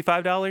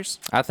 $65?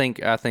 I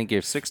think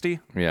if 60?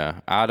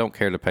 Yeah, I don't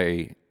care to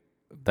pay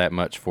that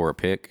much for a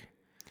pick.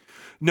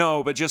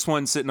 No, but just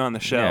one sitting on the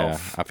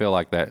shelf. Yeah, I feel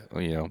like that.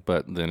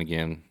 But then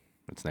again,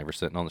 it's never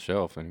sitting on the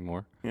shelf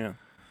anymore. Yeah,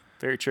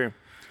 very true.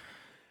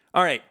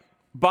 All right,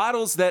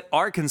 bottles that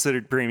are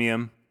considered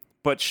premium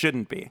but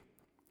shouldn't be.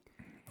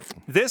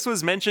 This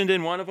was mentioned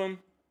in one of them,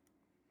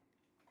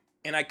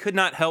 and I could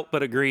not help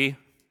but agree.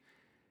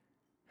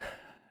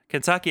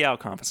 Kentucky Owl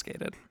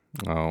Confiscated.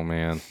 Oh,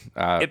 man.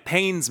 It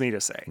pains me to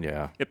say.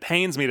 Yeah. It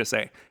pains me to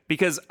say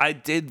because I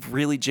did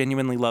really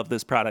genuinely love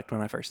this product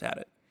when I first had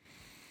it.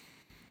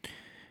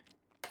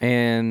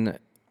 And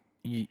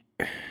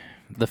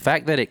the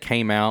fact that it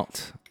came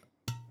out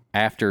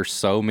after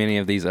so many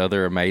of these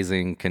other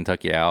amazing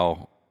Kentucky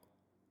Owl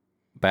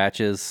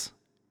batches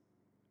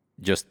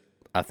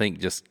I think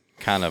just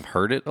kind of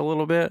hurt it a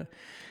little bit.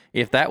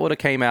 If that would have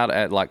came out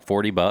at like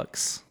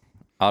 $40,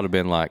 I'd have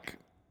been like,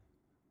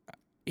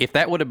 if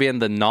that would have been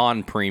the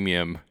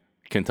non-premium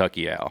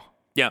Kentucky Owl.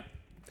 Yeah.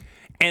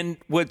 And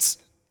that's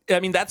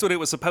what it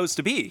was supposed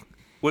to be,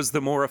 was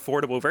the more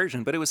affordable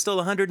version, but it was still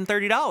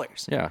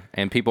 $130. Yeah.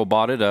 And people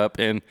bought it up,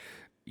 and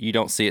you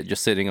don't see it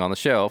just sitting on the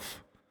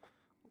shelf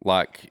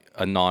like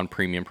a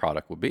non-premium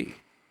product would be.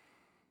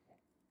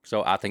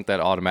 So I think that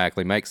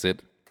automatically makes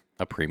it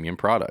a premium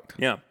product.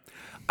 Yeah.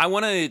 I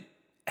want to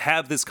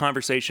have this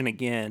conversation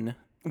again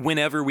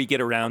whenever we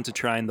get around to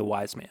trying the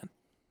Wise Man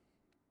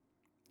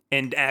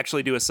and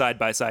actually do a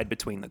side-by-side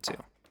between the two.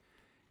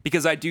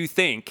 Because I do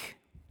think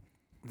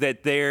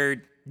that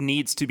there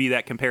needs to be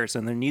that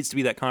comparison. There needs to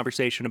be that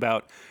conversation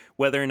about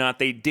whether or not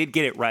they did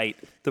get it right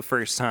the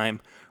first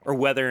time or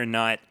whether or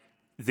not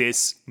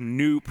this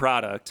new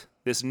product,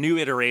 this new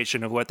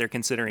iteration of what they're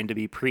considering to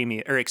be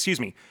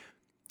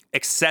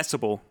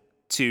accessible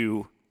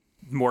to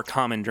more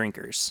common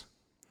drinkers,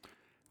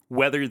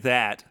 whether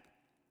that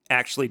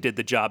actually did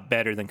the job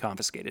better than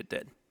Confiscated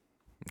did.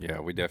 Yeah,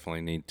 we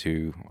definitely need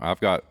to. I've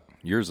got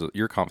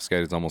your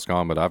confiscated is almost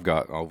gone, but I've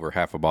got over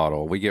half a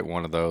bottle. We get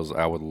one of those.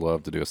 I would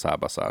love to do a side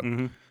by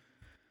side.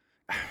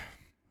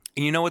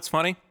 You know what's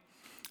funny?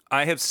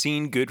 I have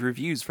seen good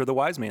reviews for the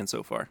Wise Man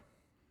so far.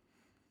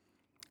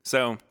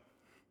 So,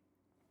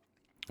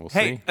 We'll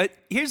hey, see.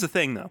 here's the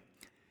thing though.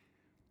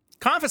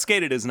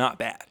 Confiscated is not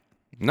bad.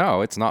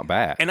 No, it's not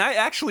bad. And I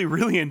actually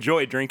really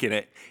enjoy drinking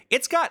it.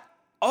 It's got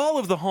all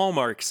of the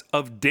hallmarks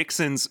of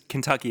Dixon's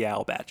Kentucky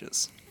Owl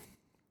batches.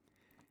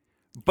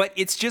 But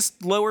it's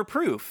just lower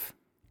proof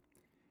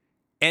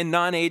and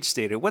non-age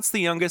stated. What's the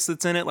youngest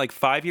that's in it? Like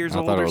 5 years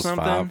old thought it or was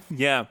something? 5.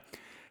 Yeah.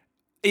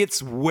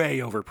 It's way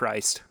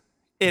overpriced.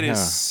 It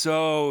is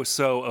so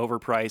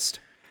overpriced.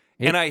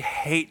 And I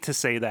hate to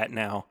say that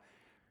now,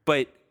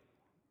 but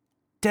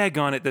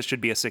daggone it, this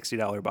should be a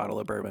 $60 bottle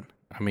of bourbon.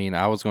 I mean,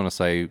 I was going to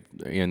say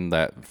in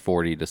that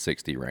 40 to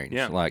 60 range.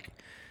 Yeah. Like,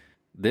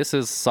 this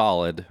is a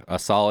solid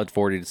 $40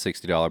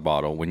 to $60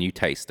 bottle when you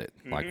taste it.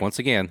 Like, once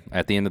again,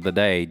 at the end of the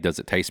day, does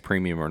it taste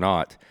premium or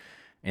not?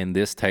 And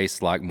this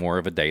tastes like more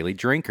of a daily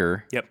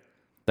drinker. Yep.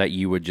 That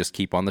you would just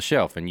keep on the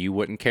shelf, and you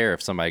wouldn't care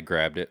if somebody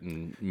grabbed it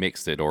and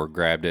mixed it or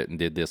grabbed it and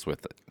did this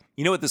with it.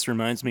 You know what this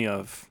reminds me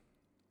of?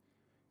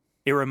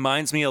 It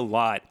reminds me a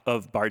lot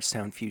of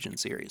Bardstown Fusion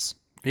Series.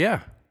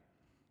 Yeah.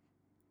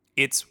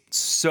 It's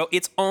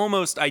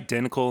almost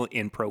identical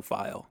in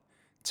profile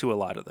to a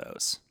lot of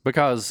those.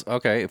 Because,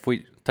 okay, if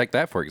we take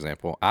that for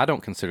example, I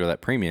don't consider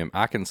that premium.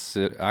 I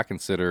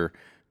consider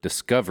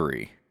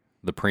Discovery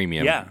the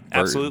premium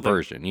absolutely.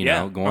 version, you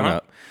know, going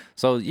up.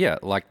 So, yeah,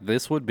 like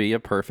this would be a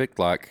perfect,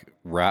 like,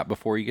 right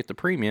before you get the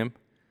premium.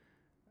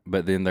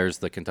 But then there's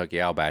the Kentucky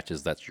Owl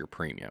batches. That's your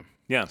premium.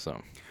 Yeah.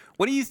 So,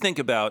 what do you think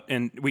about,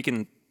 and we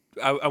can,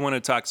 I want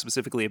to talk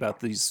specifically about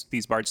these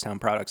Bardstown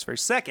products for a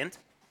second.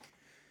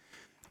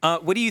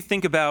 What do you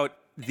think about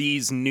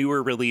these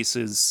newer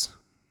releases,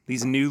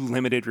 these new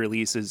limited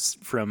releases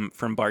from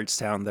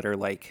Bardstown that are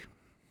like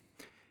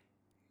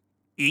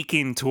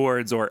eking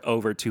towards or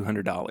over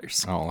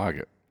 $200? I don't like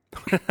it.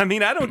 I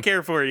mean, I don't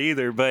care for it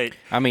either, but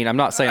I mean, I'm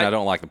not saying I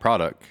don't like the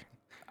product.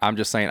 I'm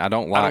just saying I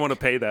don't like. I don't want to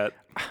pay that.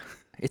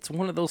 It's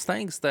one of those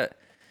things that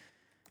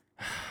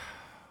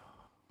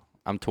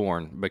I'm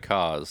torn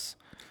because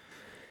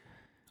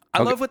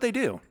I love what they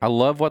do. I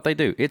love what they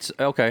do. It's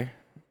okay.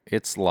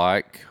 It's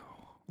like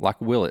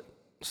Willet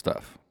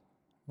stuff,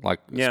 like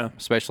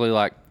especially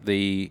like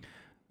the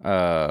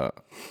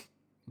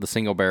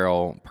single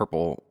barrel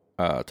purple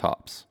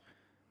tops.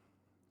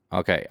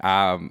 Okay,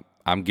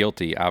 I'm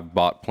guilty. I've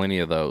bought plenty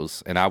of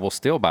those, and I will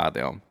still buy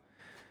them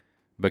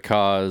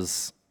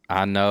because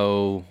I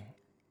know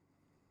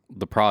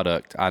the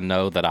product. I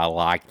know that I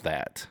like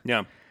that.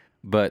 Yeah.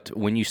 But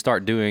when you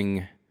start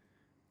doing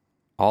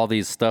all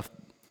these stuff,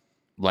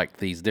 like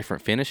these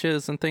different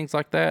finishes and things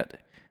like that,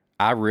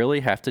 I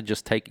really have to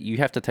just you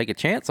have to take a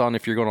chance on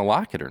if you're going to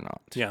like it or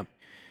not. Yeah.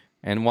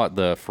 And what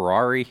the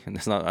Ferrari, and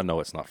it's not, I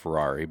know it's not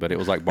Ferrari, but it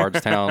was like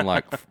Bardstown,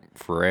 like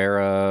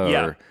Ferrera,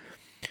 or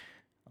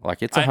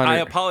like it's 100. I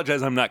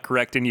apologize, I'm not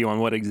correcting you on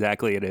what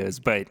exactly it is,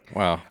 but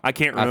I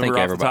can't remember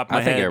off the top of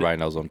my head. I think everybody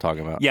knows what I'm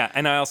talking about. Yeah,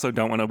 and I also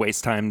don't want to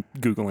waste time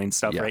Googling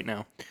stuff right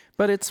now.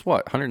 But it's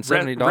what,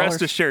 $170?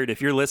 Rest assured,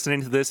 if you're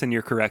listening to this and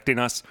you're correcting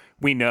us,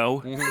 we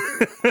know.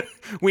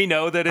 We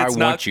know that it's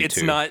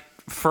not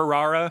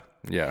Ferrara.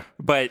 Yeah.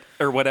 But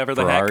or whatever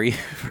the Ferrari.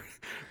 heck.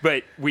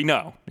 But we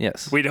know.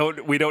 Yes. We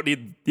don't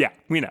need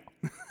we know.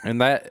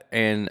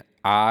 And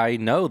I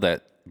know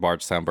that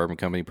Bardstown Bourbon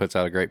Company puts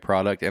out a great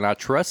product, and I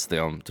trust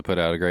them to put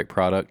out a great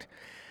product.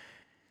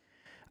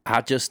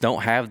 I just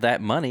don't have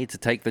that money to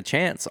take the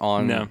chance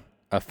on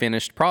a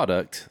finished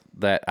product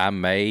that I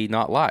may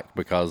not like,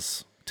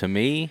 because to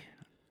me,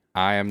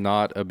 I am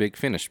not a big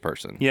finished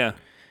person. Yeah.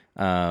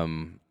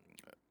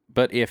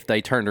 But if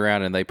they turned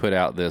around and they put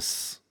out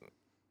this,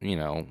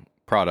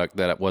 product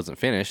that it wasn't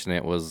finished and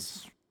it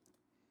was,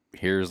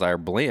 here's our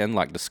blend,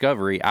 like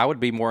Discovery, I would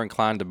be more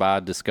inclined to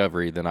buy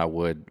Discovery than I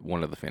would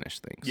one of the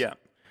finished things. Yeah.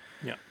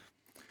 Yeah.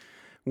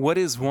 What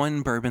is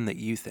one bourbon that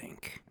you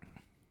think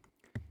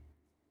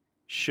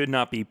should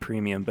not be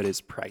premium but is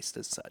priced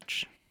as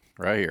such?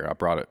 Right here, I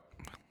brought it.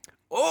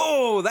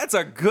 Oh, that's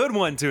a good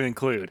one to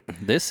include.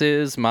 This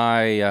is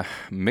my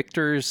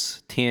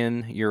Michter's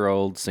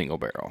 10-year-old single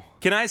barrel.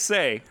 Can I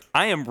say,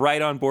 I am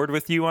right on board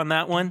with you on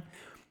that one.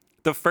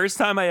 The first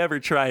time I ever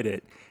tried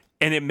it,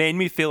 and it made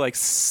me feel like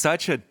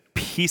such a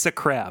piece of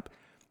crap.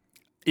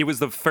 It was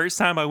the first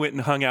time I went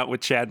and hung out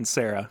with Chad and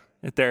Sarah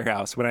at their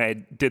house when I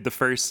did the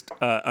first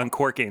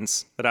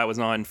uncorkings that I was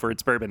on for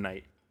its bourbon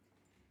night.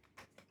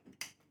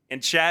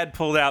 And Chad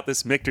pulled out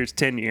this Michter's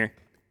 10-year.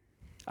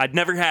 I'd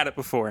never had it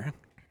before.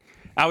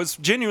 I was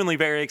genuinely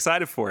very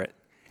excited for it.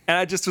 And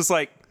I just was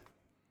like,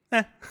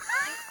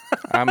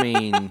 I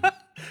mean,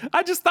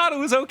 I just thought it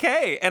was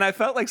okay. And I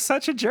felt like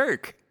such a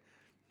jerk.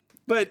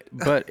 But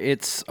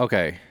it's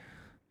okay.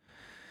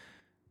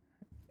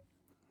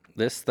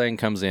 This thing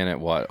comes in at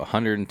what,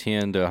 $110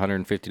 to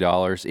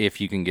 $150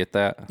 if you can get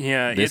that.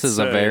 Yeah, this is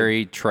a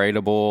very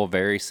tradable,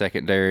 very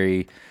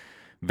secondary,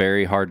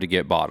 very hard to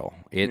get bottle.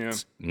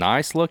 It's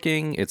nice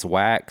looking. It's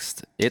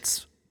waxed.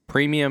 It's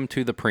premium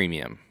to the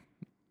premium.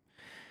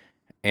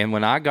 And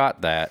when I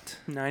got that,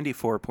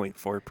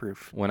 94.4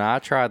 proof. when I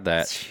tried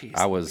that, Jeez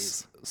I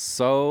was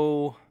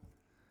so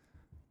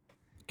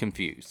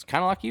confused,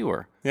 kind of like you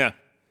were. Yeah.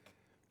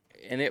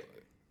 And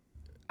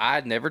I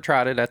had never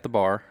tried it at the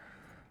bar.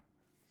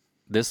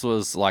 This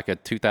was like a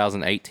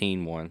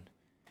 2018 one.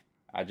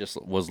 I just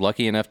was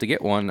lucky enough to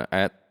get one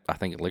at, I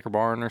think, a Liquor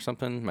Barn or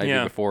something,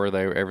 maybe before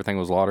everything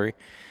was lottery.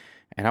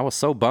 And I was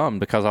so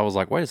bummed because I was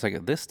like, wait a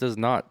second, this does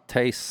not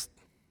taste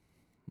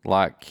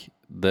like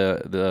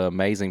the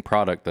amazing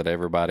product that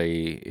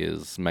everybody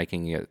is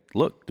making it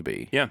look to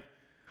be. Yeah.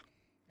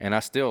 And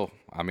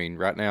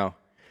right now,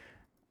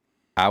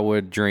 I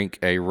would drink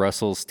a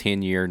Russell's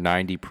 10-year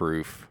 90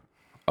 proof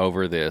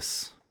over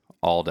this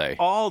all day.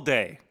 All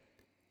day.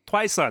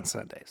 Twice on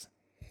Sundays.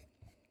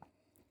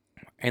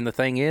 And the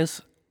thing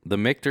is, the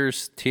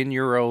Michter's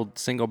 10-year-old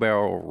single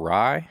barrel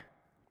rye,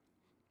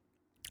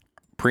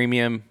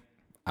 premium,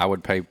 I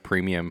would pay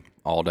premium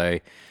all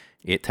day.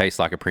 It tastes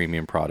like a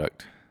premium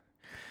product.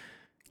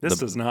 This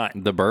does not.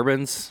 The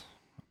bourbons,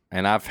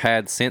 and I've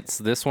had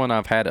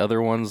other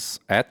ones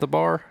at the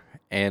bar,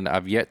 and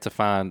I've yet to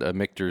find a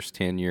Michter's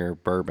 10-year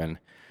bourbon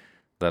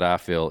that I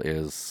feel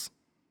is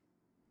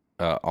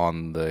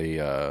on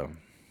the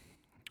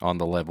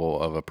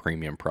level of a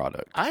premium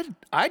product.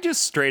 I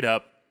just straight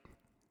up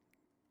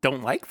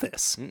don't like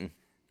this.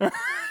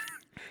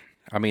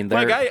 I mean,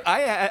 Like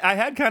I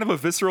had kind of a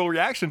visceral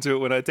reaction to it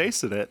when I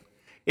tasted it.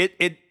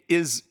 It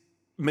is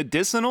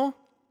medicinal,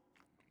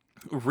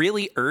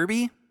 really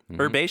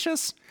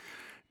herbaceous,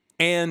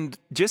 and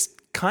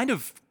just kind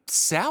of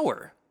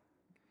sour.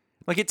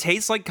 Like it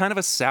tastes like kind of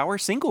a sour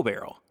single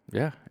barrel.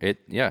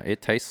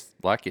 It tastes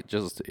like it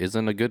just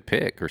isn't a good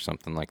pick or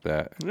something like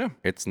that. Yeah.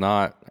 It's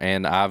not,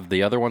 and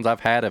the other ones I've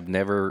had have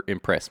never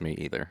impressed me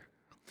either.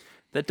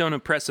 That don't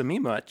impress me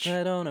much.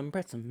 That don't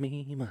impress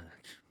me much.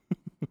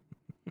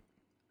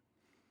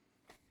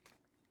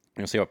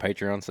 You see what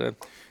Patreon said?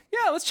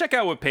 Yeah, let's check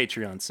out what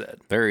Patreon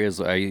said. There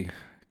is a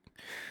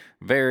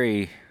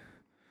very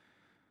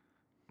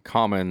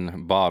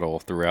common bottle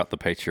throughout the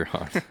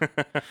Patreon.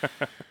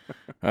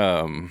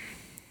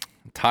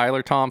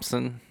 Tyler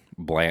Thompson,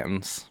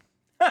 Blanton's.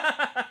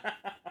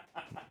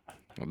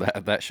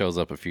 That shows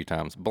up a few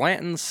times.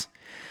 Blanton's.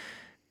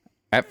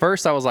 At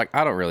first, I was like,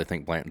 I don't really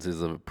think Blanton's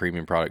is a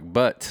premium product,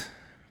 but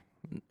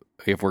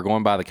if we're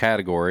going by the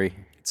category,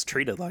 It's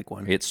treated like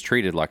one. it's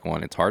treated like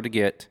one. It's hard to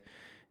get.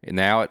 And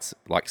now it's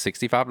like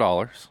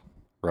 $65,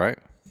 right?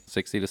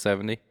 60 to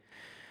 70.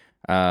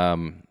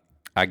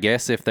 I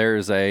guess if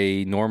there's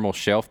a normal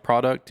shelf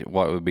product,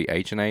 what would be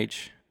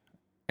H&H,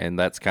 and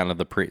that's kind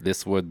of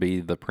this would be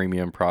the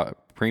premium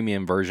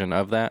version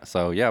of that.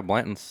 So yeah,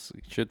 Blanton's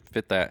should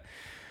fit that.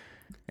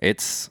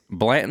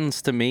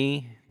 Blanton's to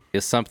me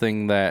is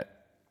something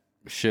that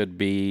should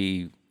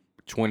be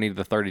 $20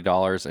 to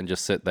 $30 and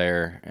just sit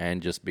there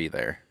and just be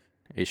there.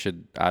 It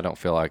should. I don't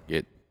feel like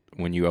it.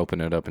 When you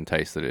open it up and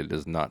taste it, it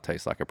does not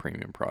taste like a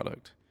premium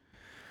product.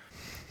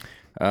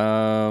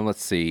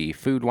 Let's see.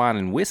 Food, Wine,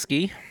 and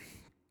Whiskey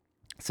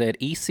said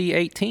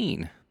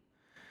EC18.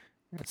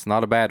 It's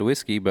not a bad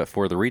whiskey, but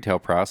for the retail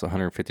price,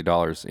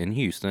 $150 in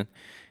Houston,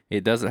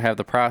 it doesn't have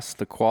the price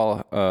to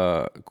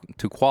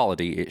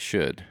quality it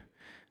should.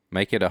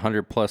 Make it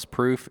 100+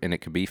 proof, and it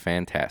could be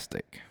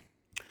fantastic.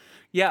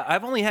 Yeah,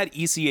 I've only had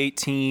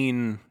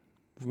EC18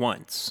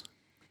 once,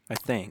 I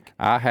think.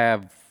 I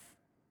have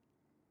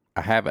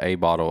a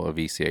bottle of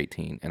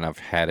EC18, and I've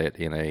had it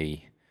in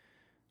a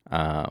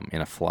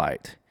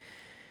flight,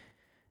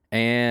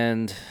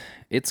 and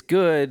it's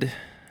good.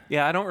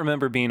 Yeah, I don't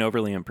remember being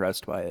overly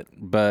impressed by it.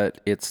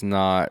 But it's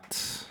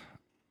not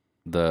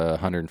the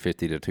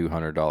 $150 to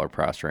 $200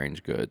 price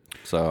range good.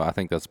 So I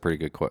think that's a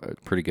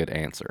pretty good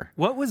answer.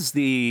 What was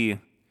the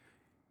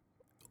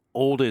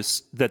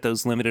oldest that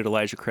those limited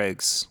Elijah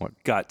Craigs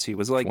got to?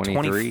 Was it like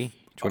 23?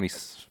 20?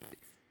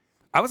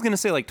 I was going to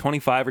say like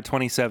 25 or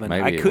 27.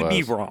 Maybe I could it be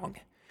was. wrong.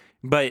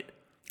 But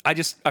I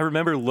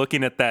remember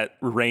looking at that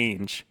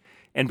range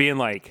and being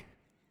like,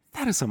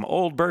 that is some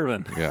old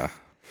bourbon. Yeah.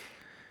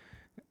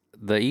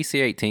 The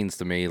EC18s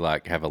to me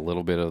like have a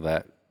little bit of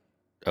that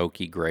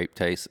oaky grape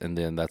taste, and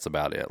then that's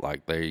about it.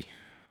 Like I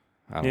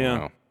don't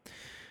know.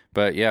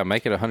 But yeah,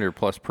 make it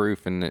 100+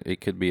 proof, and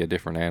it could be a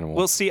different animal.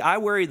 Well, see, I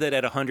worry that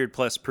at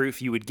 100+ proof,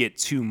 you would get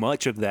too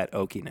much of that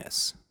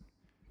oakiness.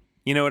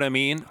 You know what I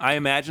mean? I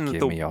imagine that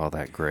Give me all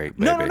that grape,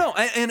 baby. No.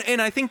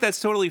 And I think that's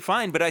totally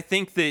fine, but I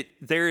think that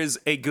there is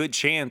a good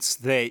chance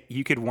that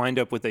you could wind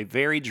up with a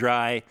very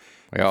dry,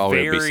 Oh,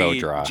 it'd be so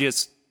dry.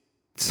 Just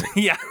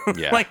yeah.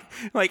 Yeah.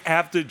 like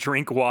have to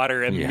drink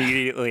water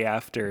immediately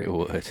after. It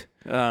would.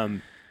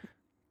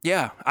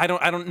 Yeah, I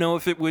don't know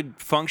if it would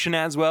function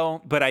as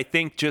well, but I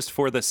think just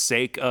for the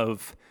sake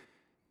of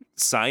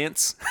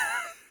science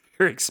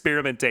or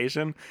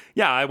experimentation,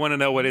 yeah, I want to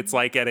know what it's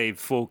like at a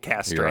full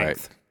cast You're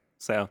strength. right.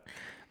 So,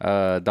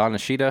 Don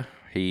Nishida,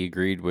 he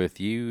agreed with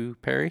you,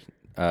 Perry.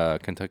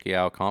 Kentucky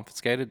Owl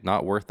confiscated,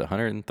 not worth the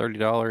 $130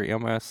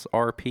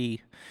 MSRP,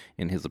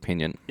 in his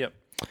opinion. yep.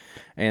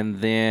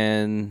 And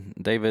then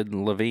David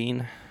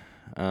Levine,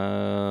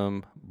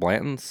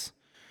 Blanton's,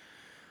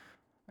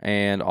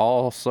 and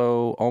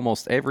also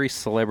almost every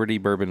celebrity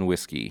bourbon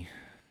whiskey,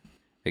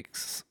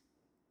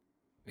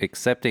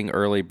 excepting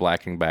early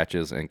blacking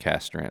batches and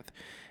cask strength.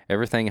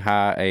 Everything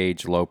high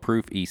age, low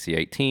proof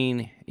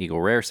EC18,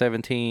 Eagle Rare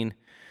 17,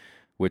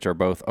 which are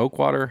both oak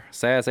water.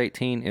 Saz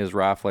 18 is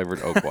rye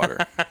flavored oak water.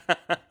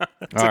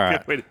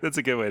 That's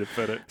a good way to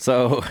put it.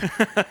 So,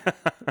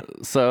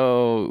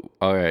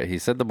 all right. He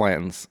said the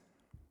Blantons.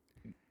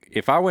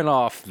 If I went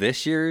off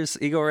this year's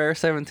Eagle Rare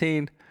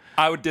 17,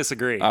 I would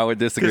disagree.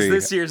 Because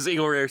this year's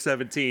Eagle Rare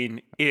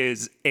 17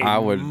 is a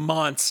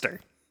monster.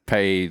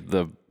 Pay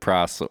the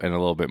price and a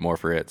little bit more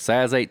for it.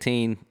 Saz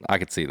 18, I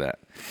could see that.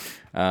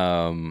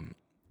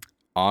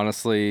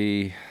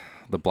 Honestly,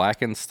 the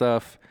blackened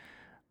stuff,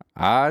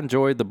 I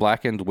enjoyed the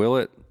blackened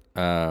Willet.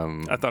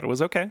 I thought it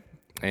was okay.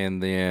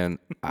 And then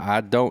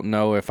I don't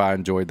know if I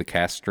enjoyed the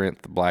cask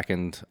strength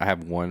blackened. I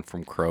have one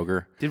from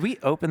Kroger. Did we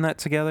open that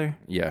together?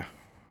 Yeah.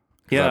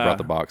 Yeah. I brought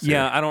the box here.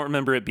 Yeah, I don't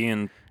remember it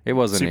being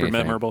super anything.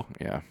 memorable.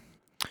 Yeah.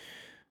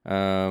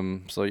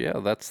 So yeah,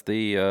 that's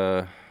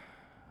the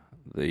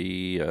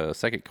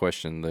second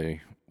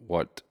question,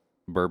 what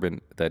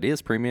bourbon that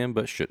is premium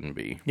but shouldn't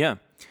be. Yeah.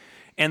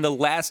 And the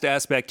last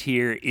aspect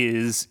here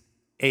is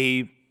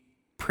a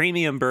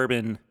premium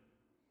bourbon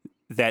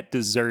that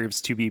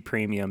deserves to be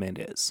premium and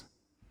is.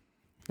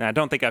 Now, I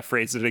don't think I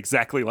phrased it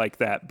exactly like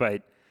that,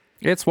 but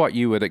it's what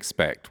you would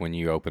expect when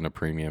you open a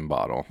premium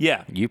bottle.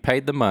 Yeah. You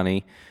paid the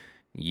money,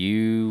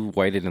 you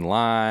waited in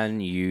line,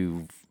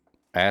 you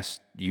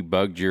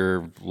bugged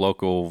your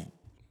local,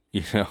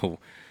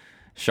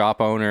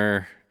 shop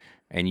owner,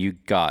 and you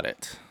got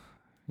it.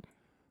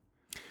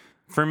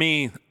 For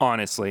me,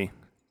 honestly,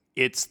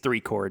 it's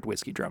 3-chord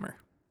Whiskey Drummer.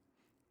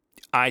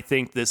 I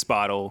think this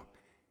bottle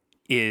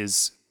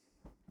is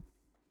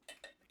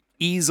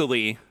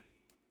easily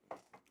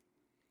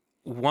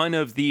one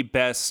of the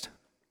best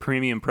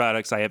premium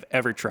products I have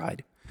ever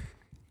tried.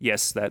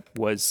 Yes, that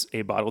was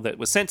a bottle that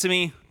was sent to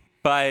me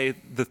by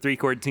the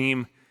 3-chord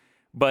team,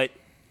 but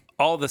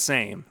all the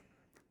same,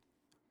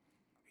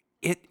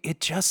 it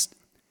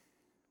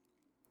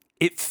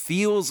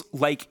feels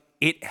like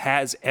it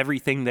has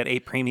everything that a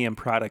premium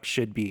product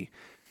should be.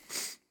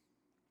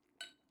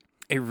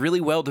 A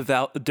really well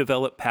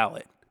developed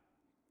palate,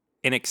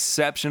 an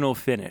exceptional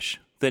finish.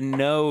 The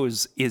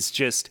nose is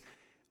just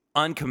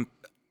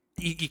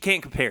you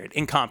can't compare it.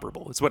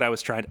 Incomparable. It's what I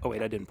was trying to... Oh,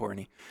 wait, I didn't pour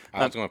any.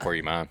 I was going to pour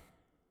you mine.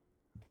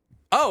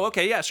 Oh,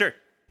 okay, yeah, sure.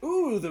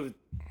 Ooh, the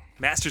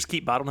Master's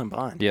Keep Bottled and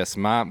Bond. Yes,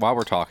 while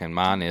we're talking,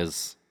 mine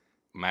is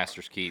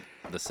Master's Keep,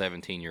 the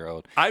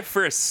 17-year-old. I,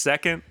 for a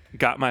second,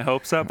 got my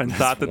hopes up and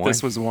thought that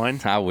this was one.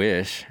 I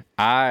wish.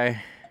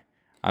 I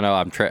know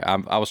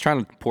I was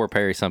trying to pour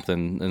Perry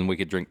something and we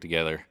could drink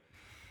together.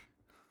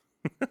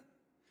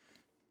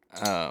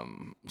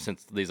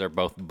 Since these are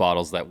both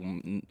bottles that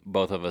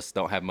both of us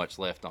don't have much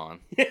left on.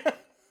 Yeah.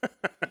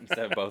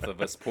 Instead of both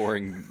of us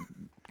pouring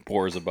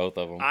pours of both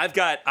of them. I've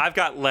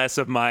got less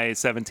of my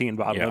 17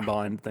 bottle and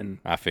bond than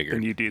I figured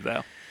than you do,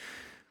 though.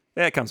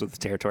 That comes with the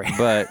territory.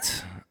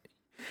 But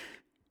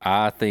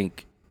I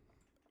think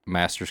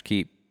Master's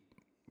Keep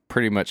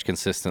pretty much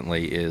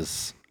consistently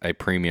is a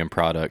premium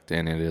product,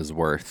 and it is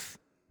worth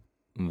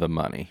the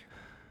money.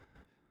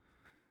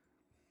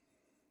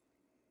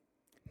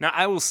 Now,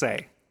 I will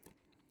say,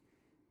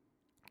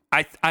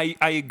 I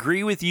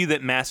agree with you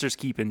that Master's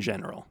Keep in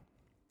general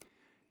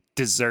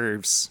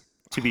deserves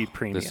to be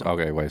premium.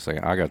 Okay, wait a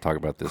second. I got to talk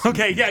about this.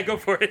 Okay, yeah, go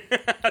for it.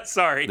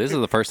 Sorry. This is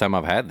the first time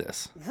I've had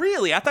this.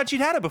 Really? I thought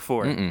you'd had it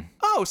before. Mm-mm.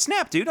 Oh,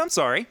 snap, dude. I'm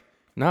sorry.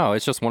 No,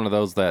 it's just one of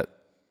those that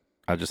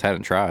I just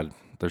hadn't tried.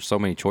 There's so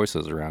many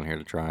choices around here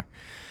to try.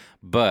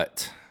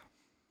 But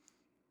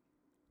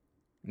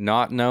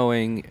not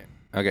knowing...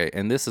 Okay,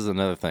 and this is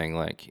another thing.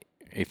 Like,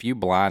 if you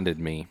blinded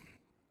me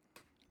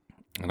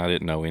and I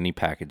didn't know any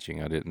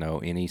packaging, I didn't know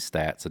any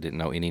stats, I didn't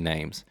know any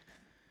names,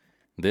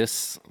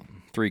 this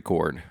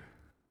 3-chord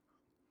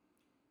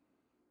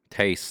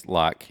tastes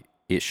like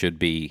it should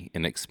be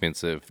an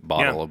expensive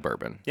bottle of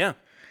bourbon. Yeah.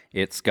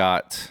 It's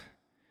got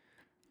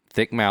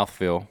thick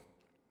mouthfeel.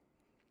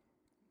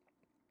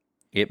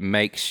 It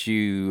makes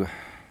you,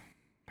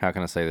 how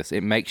can I say this?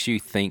 It makes you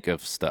think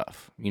of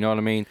stuff. You know what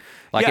I mean?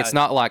 Like, it's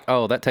not like,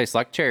 oh, that tastes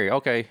like cherry.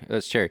 Okay,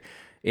 that's cherry.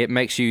 It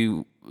makes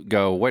you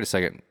go, wait a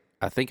second,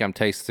 I think I'm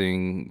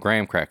tasting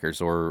graham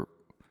crackers, or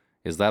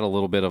is that a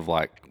little bit of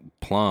like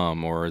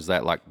plum, or is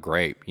that like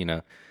grape?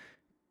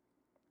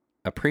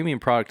 A premium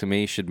product to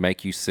me should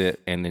make you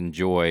sit and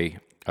enjoy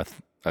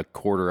a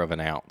quarter of an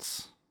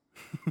ounce.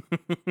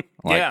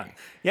 Yeah,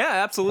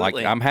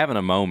 absolutely. Like, I'm having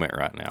a moment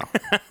right now.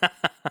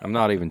 I'm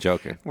not even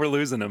joking. We're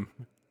losing them.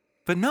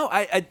 But no,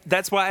 I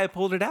that's why I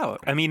pulled it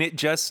out. I mean, it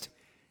just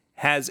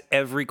has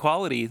every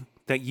quality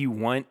that you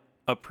want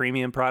a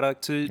premium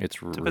product to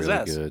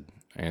possess. Really good.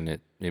 And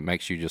it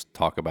makes you just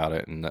talk about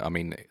it. And I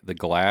mean, the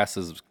glass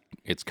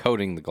it's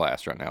coating the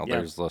glass right now. Yeah.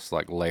 There's just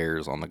like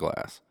layers on the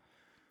glass.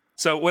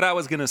 So what I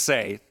was going to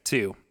say,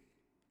 too,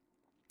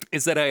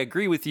 is that I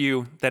agree with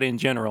you that in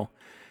general,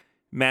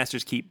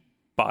 Master's Keep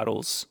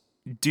bottles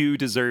do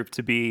deserve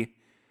to be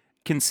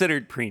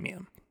considered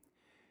premium.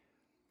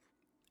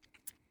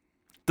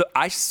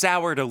 I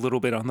soured a little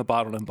bit on the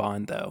Bottled and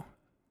Bond, though,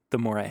 the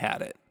more I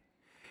had it.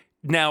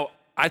 Now,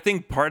 I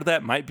think part of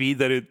that might be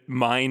that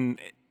mine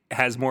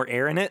has more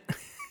air in it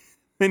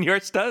than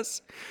yours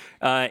does.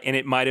 And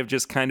it might have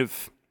just kind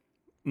of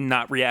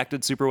not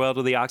reacted super well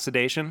to the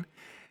oxidation.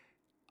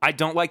 I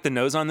don't like the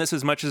nose on this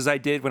as much as I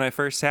did when I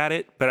first had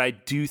it, but I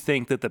do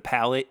think that the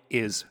palate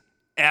is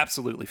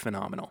absolutely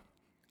phenomenal.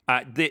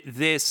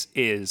 This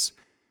is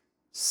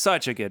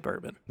such a good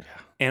bourbon. Yeah.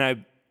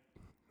 And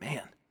man,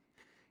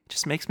 it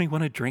just makes me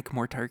want to drink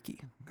more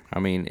turkey. I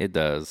mean, it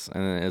does.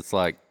 And it's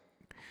like,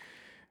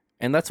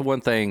 and that's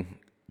one thing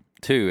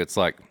too. It's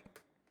like,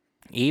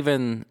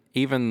 even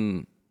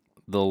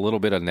the little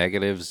bit of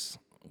negatives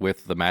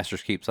with the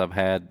Master's Keeps I've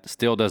had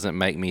still doesn't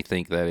make me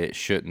think that it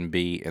shouldn't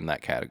be in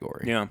that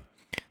category. Yeah.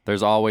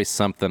 There's always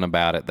something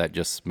about it that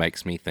just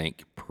makes me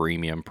think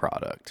premium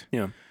product.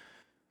 Yeah.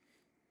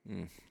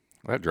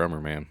 That drummer,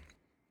 man.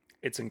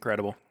 It's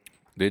incredible.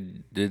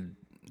 Did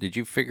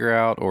you figure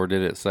out, or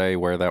did it say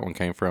where that one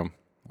came from?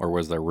 Or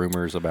was there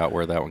rumors about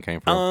where that one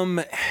came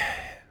from?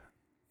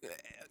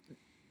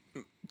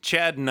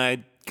 Chad and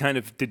I kind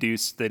of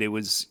deduced that it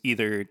was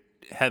either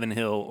Heaven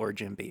Hill or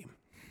Jim Beam.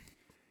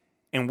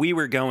 And we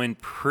were going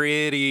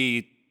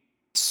pretty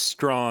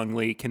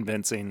strongly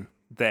convincing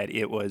that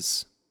it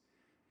was...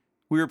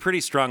 We were pretty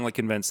strongly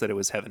convinced that it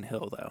was Heaven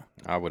Hill, though.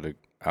 I would,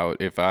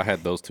 if I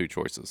had those two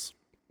choices,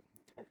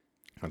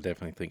 I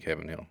definitely think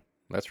Heaven Hill.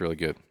 That's really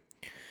good.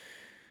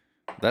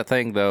 That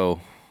thing, though,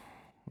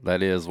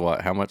 that is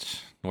what? How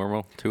much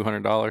normal?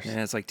 $200?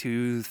 Yeah, it's like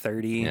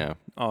 $230. Yeah,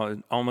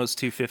 almost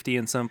 $250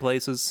 in some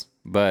places.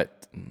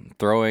 But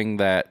throwing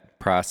that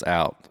price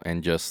out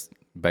and just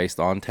based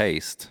on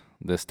taste,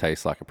 this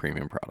tastes like a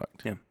premium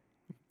product. Yeah,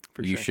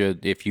 for you sure.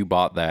 should, if you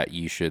bought that,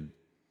 you should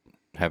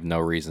have no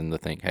reason to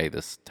think, hey,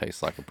 this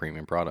tastes like a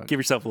premium product. Give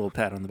yourself a little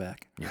pat on the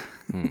back. Yeah,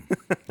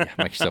 yeah,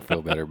 make yourself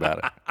feel better about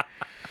it.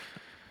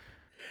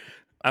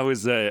 I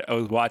was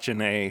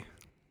watching a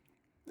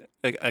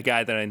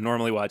guy that I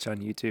normally watch on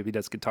YouTube. He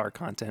does guitar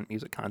content,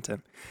 music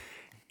content,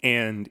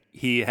 and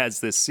he has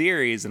this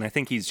series, and I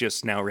think he's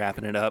just now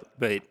wrapping it up,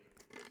 but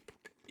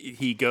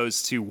he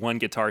goes to one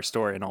guitar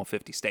store in all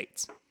 50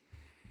 states.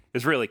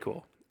 It's really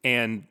cool.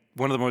 And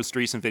one of the most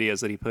recent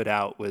videos that he put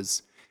out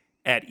was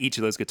at each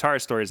of those guitar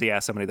stores. He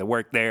asked somebody that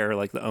worked there,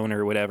 like the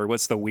owner or whatever,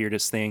 what's the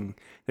weirdest thing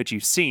that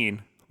you've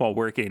seen while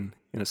working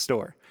in a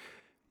store?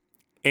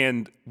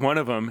 And one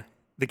of them,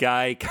 the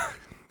guy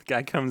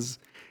comes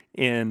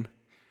in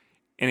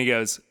and he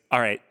goes, all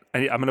right,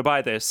 I'm going to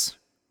buy this.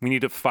 We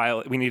need to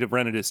file it. We need to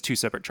run it as two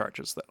separate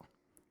charges,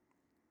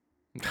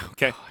 though.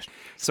 Okay. Gosh,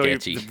 so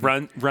sketchy. he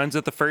runs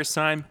it the first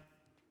time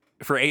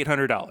for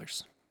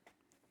 $800,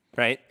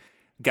 right?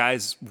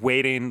 Guy's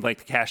waiting, like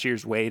the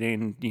cashier's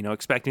waiting,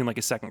 expecting like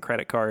a second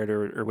credit card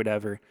or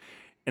whatever.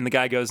 And the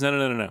guy goes,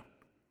 no.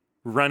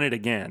 Run it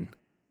again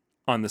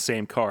on the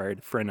same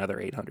card for another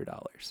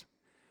 $800.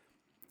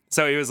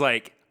 So he was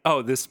like,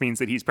 oh, this means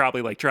that he's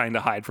probably like trying to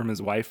hide from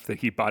his wife that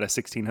he bought a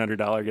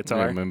 $1,600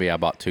 guitar. Yeah, maybe I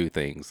bought two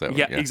things.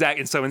 Yeah,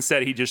 exactly. And so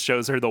instead he just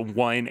shows her the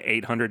one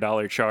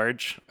 $800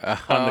 charge on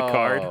the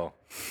card.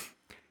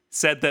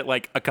 Said that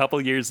like a couple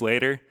years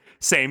later,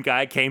 same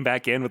guy came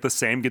back in with the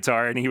same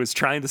guitar and he was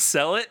trying to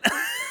sell it.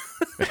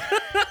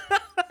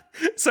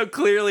 So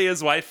clearly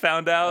his wife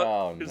found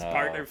out, his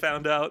partner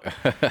found out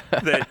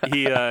that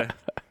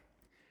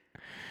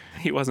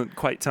he wasn't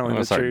quite telling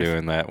the truth. I'm going to start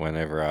doing that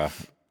whenever I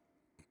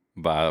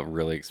buy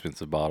really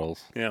expensive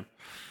bottles. Yeah.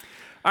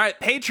 All right,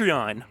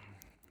 Patreon,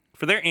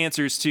 for their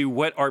answers to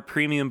what are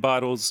premium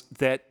bottles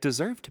that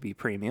deserve to be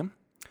premium.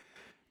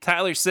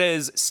 Tyler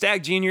says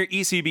Stag Jr.,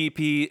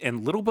 ECBP,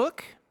 and Little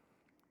Book.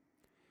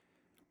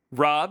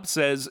 Rob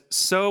says,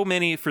 so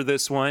many for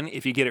this one.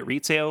 If you get it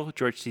retail,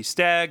 George T.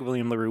 Stagg,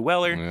 William LaRue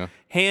Weller, Yeah.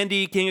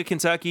 Handy, King of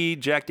Kentucky,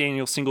 Jack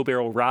Daniel's Single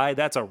Barrel Rye.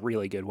 That's a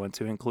really good one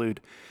to include.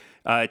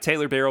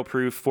 Taylor Barrel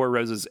Proof, Four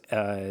Roses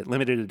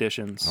limited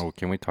editions. Oh,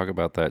 can we talk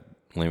about that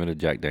limited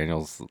Jack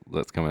Daniels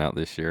that's coming out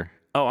this year?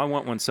 Oh, I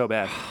want one so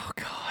bad. Oh,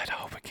 God, I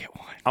hope I get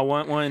one. I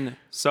want one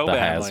so The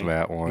bad.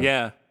 hazmat one.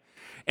 Yeah.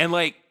 And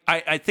like,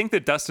 I think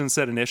that Dustin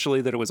said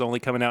initially that it was only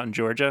coming out in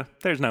Georgia.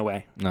 There's no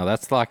way. No,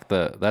 that's like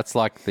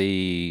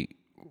the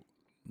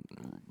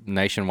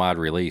nationwide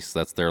release.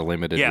 That's their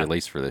limited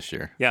release for this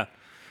year. Yeah.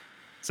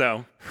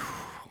 So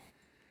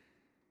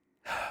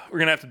we're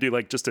going to have to do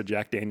like just a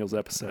Jack Daniels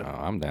episode. Oh,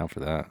 I'm down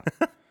for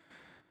that.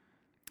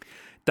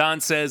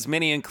 Don says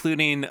many,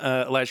 including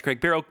Elijah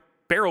Craig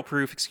Barrel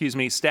Proof,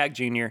 Stag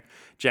Jr.,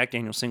 Jack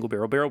Daniel's Single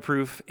Barrel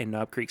Proof, and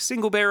Knob Creek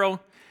Single Barrel.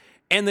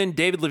 And then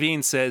David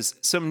Levine says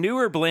some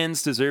newer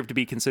blends deserve to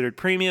be considered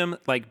premium,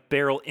 like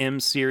Barrel M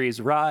Series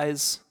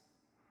Rise.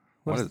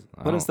 What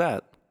is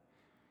that?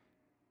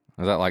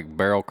 Is that like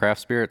Barrel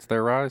Craft Spirits,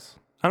 their Rise?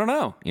 I don't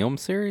know. M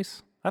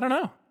Series? I don't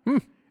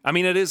know. I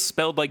mean, it is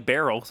spelled like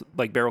Barrel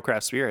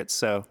Craft Spirits.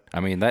 So I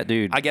mean, that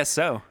dude. I guess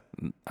so.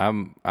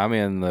 I'm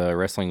in the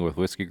Wrestling with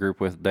Whiskey group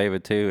with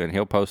David too, and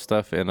he'll post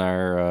stuff in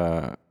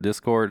our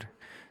Discord.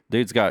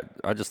 Dude's got.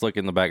 I just look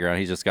in the background.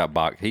 He's just got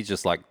box. He's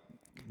just like.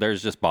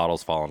 There's just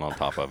bottles falling on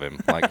top of him.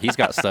 Like he's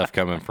got stuff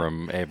coming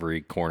from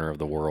every corner of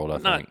the world. I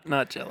think.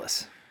 Not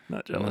jealous.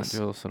 Not jealous. Not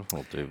jealous at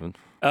all, David.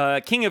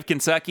 King of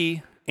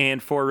Kentucky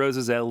and Four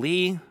Roses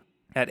LE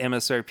at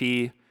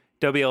MSRP.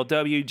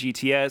 WLW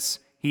GTS.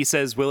 He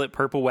says, will it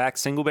purple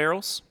wax single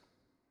barrels?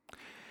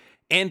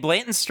 And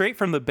Blanton's straight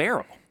from the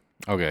barrel.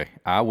 Okay,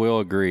 I will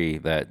agree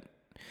that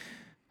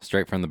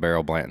straight from the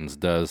barrel Blanton's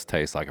does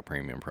taste like a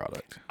premium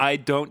product. I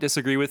don't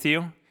disagree with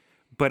you,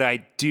 but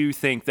I do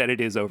think that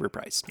it is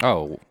overpriced.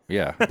 Oh,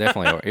 yeah,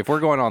 definitely. If we're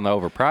going on the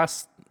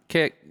overpriced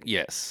kick,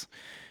 yes.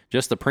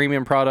 Just the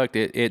premium product,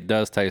 it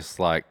does taste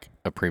like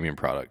a premium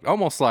product.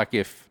 Almost like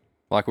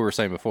like we were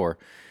saying before,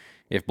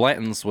 if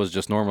Blanton's was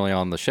just normally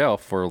on the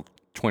shelf for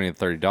 $20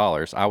 to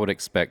 $30, I would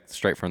expect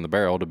straight from the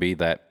barrel to be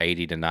that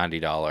 $80 to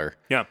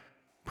 $90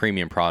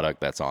 premium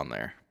product that's on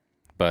there.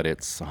 But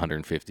it's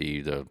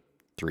 $150 to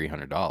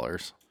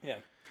 $300. Yeah.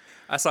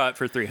 I saw it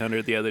for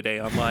 $300 the other day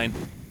online.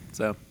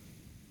 So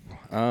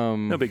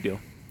no big deal.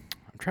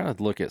 I'm trying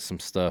to look at some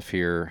stuff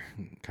here,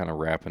 kind of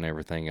wrapping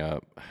everything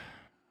up.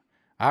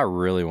 I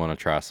really want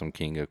to try some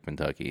King of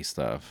Kentucky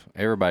stuff.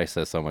 Everybody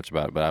says so much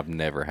about it, but I've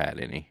never had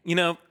any. You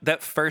know,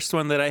 that first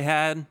one that I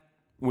had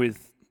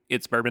with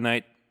It's Bourbon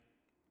Night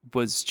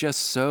was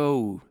just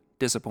so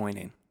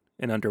disappointing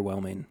and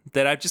underwhelming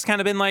that I've just kind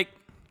of been like,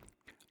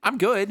 I'm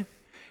good.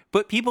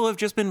 But people have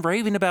just been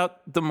raving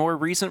about the more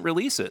recent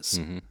releases.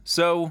 Mm-hmm.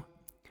 So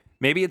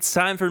maybe it's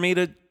time for me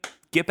to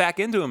get back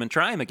into them and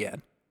try them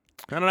again.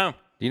 I don't know.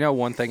 You know,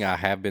 one thing I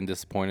have been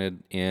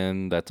disappointed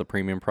in that's a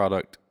premium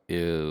product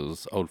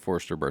is Old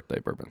Forester Birthday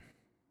Bourbon.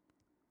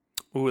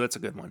 Ooh, that's a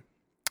good one.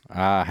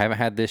 I haven't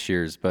had this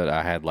year's, but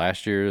I had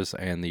last year's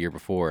and the year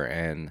before,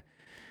 and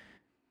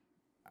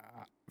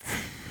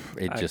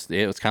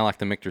it was kind of like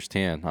the Michter's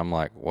 10. I'm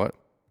like, what?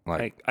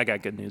 Like, I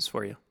got good news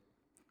for you.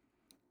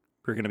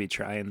 We're going to be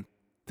trying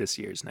this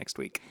year's next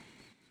week.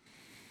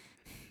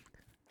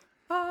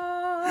 We'll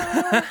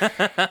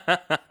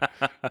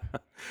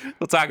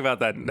talk about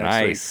that next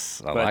week.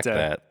 Nice. I like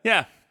that.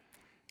 Yeah.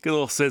 Good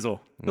little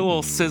sizzle. Good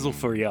little sizzle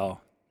for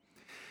y'all.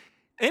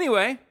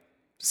 Anyway,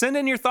 send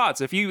in your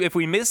thoughts. If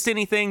we missed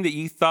anything that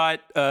you thought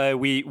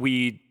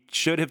we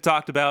should have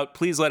talked about,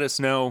 please let us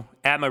know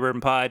at My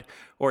Bourbon Pod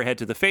or head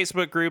to the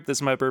Facebook group. This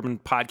is My Bourbon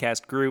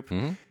Podcast group.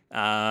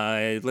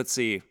 Mm-hmm. Let's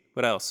see.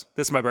 What else?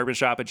 This is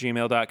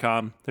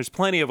mybourbonshop@gmail.com. There's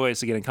plenty of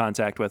ways to get in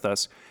contact with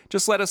us.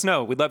 Just let us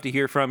know. We'd love to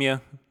hear from you.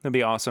 It'd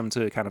be awesome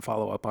to kind of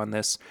follow up on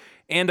this.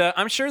 And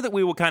I'm sure that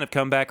we will kind of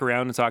come back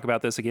around and talk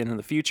about this again in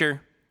the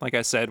future. Like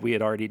I said, we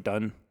had already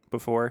done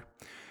before.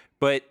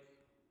 But,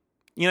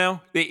 you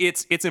know,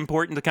 it's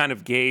important to kind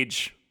of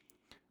gauge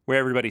where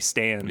everybody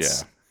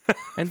stands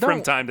and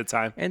from time to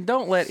time. And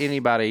don't let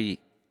anybody,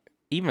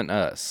 even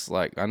us,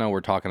 like I know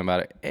we're talking about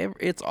it,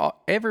 it's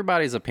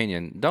everybody's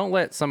opinion. Don't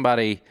let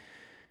somebody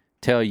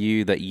tell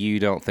you that you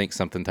don't think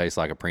something tastes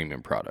like a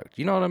premium product.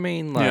 You know what I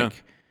mean?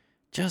 Like,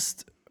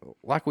 just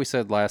like we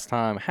said last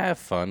time, have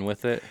fun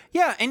with it.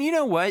 Yeah, and you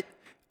know what?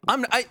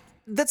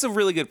 That's a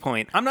really good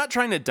point. I'm not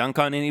trying to dunk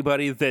on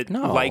anybody that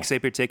likes a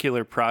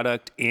particular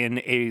product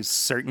in a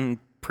certain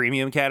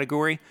premium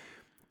category.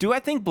 Do I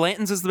think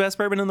Blanton's is the best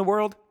bourbon in the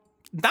world?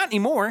 Not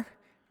anymore,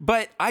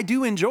 but I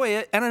do enjoy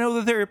it, and I know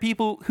that there are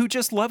people who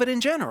just love it in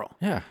general.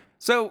 Yeah.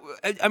 So,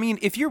 I mean,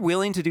 if you're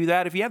willing to do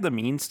that, if you have the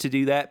means to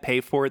do that,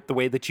 pay for it the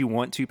way that you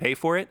want to pay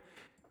for it,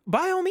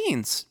 by all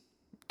means,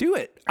 do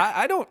it.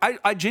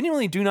 I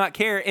genuinely do not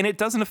care, and it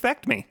doesn't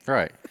affect me.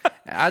 Right.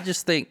 I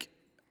just think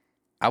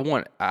I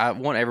want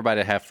everybody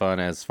to have fun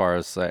as far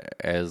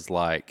as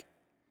like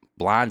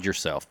blind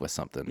yourself with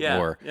something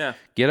or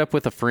get up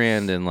with a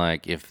friend and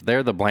like if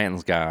they're the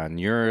Blanton's guy and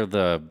you're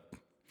the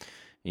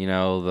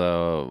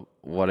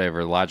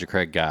whatever Elijah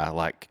Craig guy,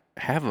 like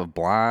have a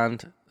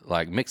blind.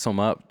 Like mix them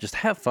up, just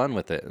have fun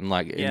with it and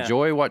like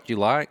enjoy what you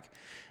like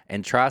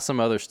and try some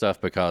other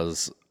stuff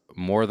because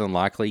more than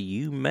likely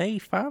you may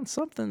find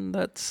something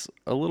that's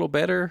a little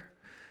better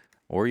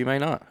or you may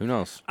not. Who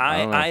knows?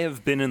 I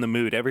have been in the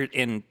mood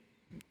and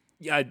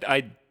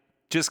I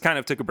just kind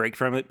of took a break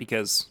from it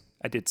because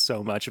I did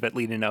so much of it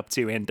leading up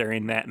to and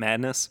during that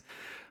madness,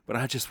 but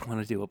I just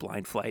want to do a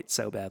blind flight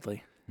so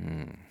badly.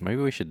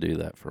 Maybe we should do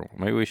that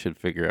maybe we should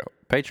figure out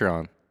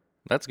Patreon.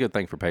 That's a good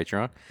thing for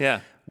Patreon.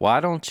 Yeah. Why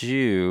don't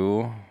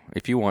you,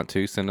 if you want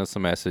to, send us a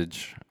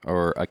message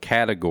or a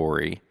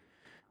category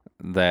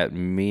that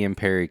me and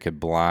Perry could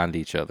blind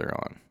each other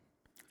on?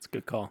 That's a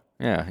good call.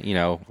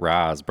 Yeah,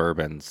 rye,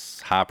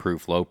 bourbons, high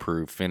proof, low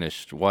proof,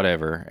 finished,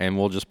 whatever. And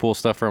we'll just pull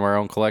stuff from our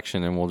own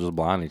collection and we'll just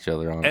blind each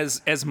other on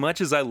it. As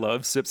much as I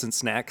love sips and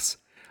snacks,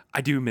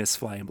 I do miss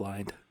flying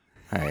blind.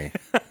 Hey.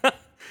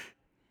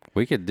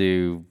 we could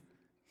do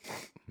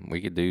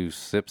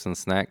sips and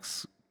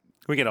snacks.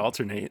 We could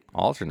alternate.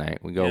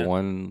 We go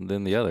one,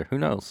 then the other. Who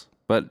knows?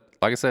 But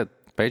like I said,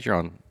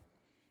 Patreon,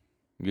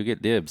 you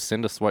get dibs.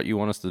 Send us what you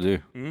want us to do.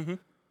 Mm-hmm.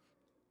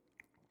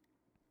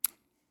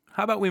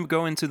 How about we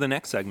go into the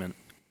next segment?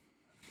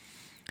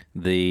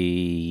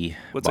 The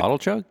bottle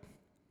chug?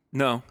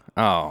 No.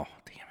 Oh,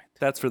 damn it.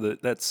 That's for the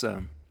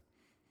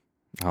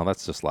Oh,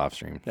 that's just live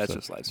stream. That's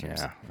just live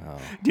streams. Yeah. Oh.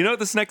 Do you know what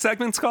this next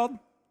segment's called?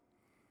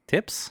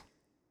 Tips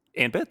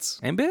And bits.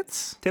 and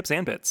bits. Tips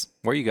and bits.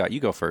 Where you got? You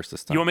go first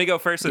this time. You want me to go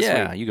first this week?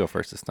 Yeah, you go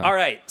first this time. All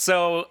right.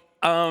 So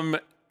I'm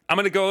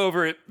going to go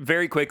over it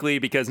very quickly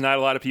because not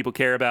a lot of people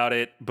care about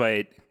it,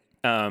 but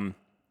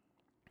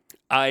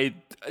I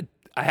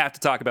have to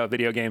talk about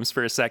video games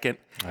for a second.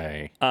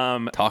 Hey,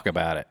 talk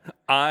about it.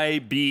 I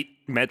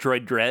beat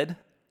Metroid Dread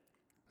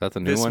That's a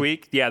new this one.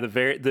 week. Yeah,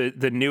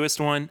 the newest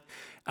one.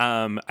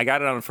 I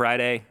got it on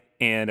Friday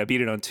and I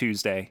beat it on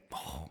Tuesday.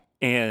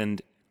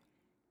 And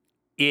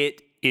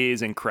it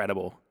is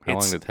incredible. How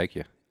long did it take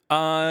you?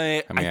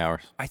 How How many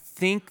hours? I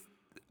think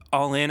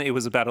all in it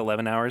was about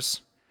 11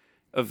 hours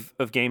of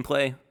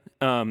gameplay.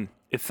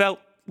 It felt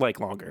like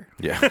longer.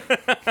 Yeah,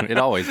 it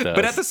always does.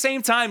 But at the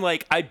same time,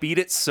 like I beat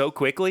it so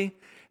quickly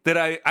that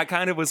I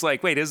kind of was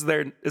like, wait, is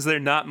there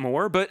not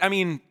more? But I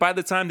mean, by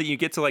the time that you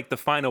get to like the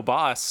final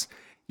boss,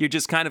 you're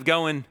just kind of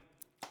going,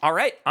 all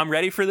right, I'm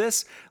ready for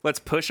this. Let's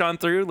push on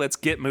through. Let's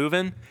get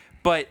moving.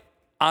 But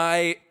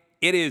it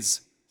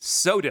is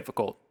so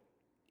difficult.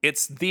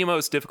 It's the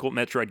most difficult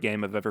Metroid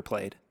game I've ever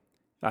played,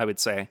 I would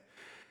say.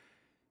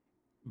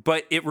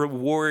 But it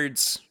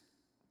rewards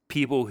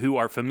people who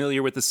are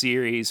familiar with the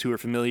series, who are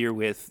familiar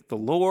with the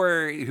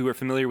lore, who are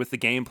familiar with the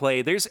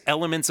gameplay. There's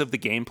elements of the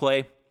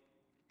gameplay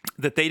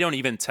that they don't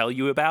even tell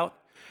you about,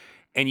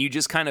 and you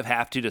just kind of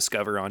have to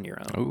discover on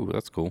your own. Oh,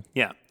 that's cool.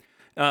 Yeah.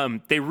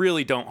 They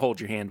really don't hold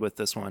your hand with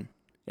this one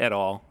at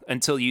all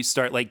until you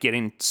start like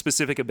getting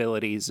specific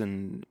abilities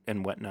and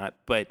whatnot.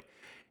 But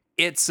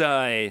it's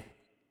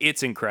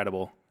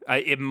incredible.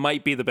 It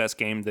might be the best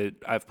game that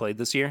I've played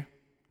this year,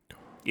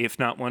 if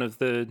not one of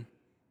the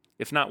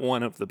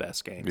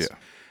best games. Yeah.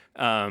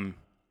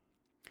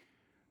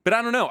 But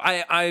I don't know.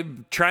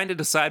 I'm trying to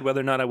decide whether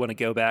or not I want to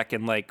go back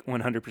and like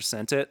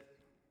 100% it,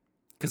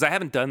 because I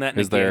haven't done that in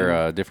Is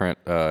there different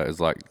is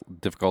like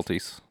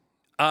difficulties?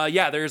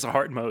 Yeah, there's a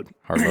hard mode.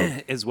 Hard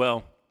mode. As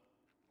well.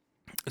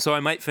 So I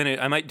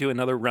might do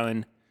another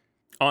run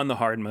on the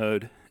hard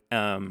mode,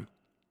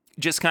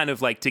 just kind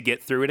of like to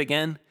get through it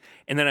again,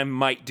 and then I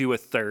might do a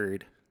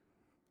third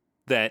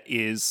that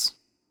is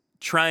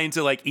trying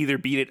to like either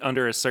beat it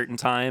under a certain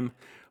time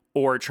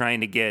or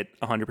trying to get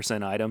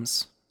 100%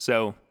 items.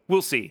 So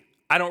we'll see.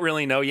 I don't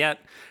really know yet.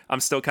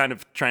 I'm still kind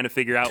of trying to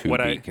figure out To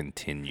be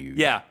continued.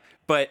 Yeah,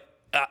 but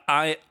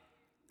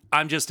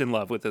I'm just in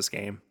love with this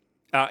game.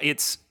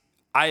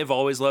 I have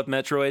always loved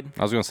Metroid.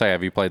 I was gonna say,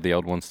 have you played the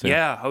old ones too?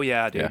 Yeah. Oh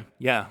yeah, dude.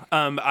 Yeah.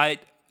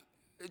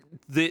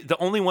 The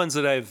only ones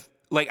that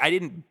I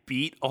didn't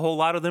beat a whole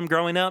lot of them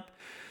growing up,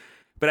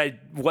 but I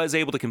was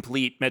able to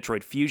complete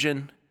Metroid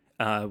Fusion,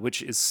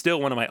 which is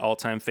still one of my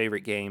all-time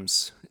favorite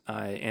games,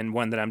 and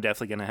one that I'm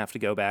definitely going to have to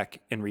go back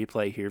and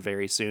replay here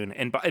very soon.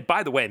 And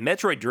by the way,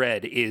 Metroid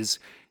Dread is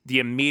the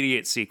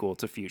immediate sequel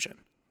to Fusion.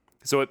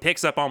 So it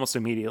picks up almost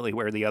immediately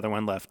where the other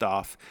one left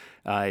off.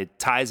 It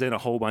ties in a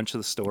whole bunch of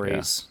the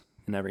stories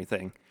and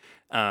everything.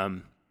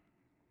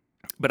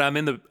 But I'm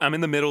in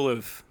the middle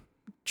of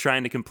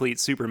trying to complete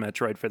Super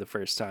Metroid for the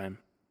first time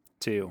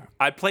too.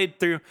 I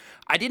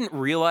didn't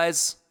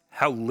realize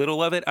how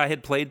little of it I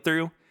had played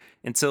through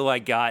until I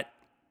got,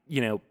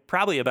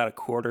 probably about a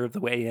quarter of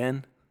the way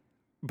in.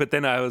 But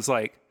then I was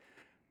like,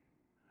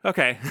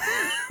 okay,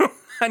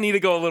 I need to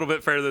go a little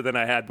bit further than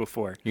I had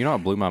before. You know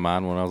what blew my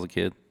mind when I was a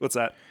kid? What's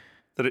that?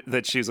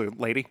 That she's a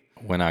lady?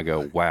 When I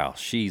go, wow,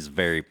 she's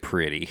very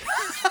pretty.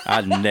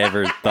 I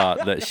never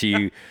thought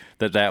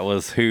that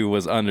was who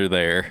was under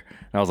there.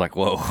 And I was like,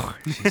 whoa,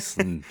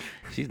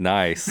 she's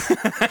nice.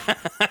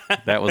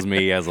 That was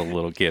me as a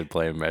little kid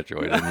playing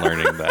Metroid and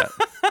learning that.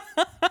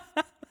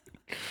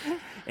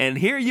 And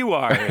here you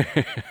are,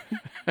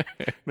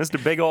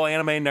 Mr. Big Ol'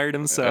 Anime Nerd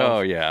himself.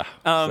 Oh, yeah.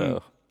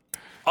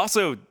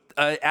 Also,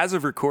 as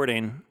of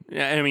recording,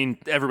 I mean,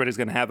 everybody's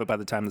going to have it by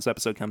the time this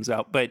episode comes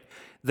out, but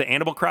the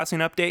Animal Crossing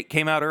update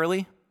came out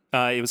early.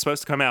 It was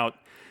supposed to come out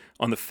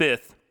on the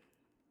 5th,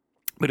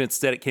 but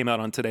instead it came out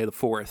on today, the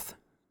 4th.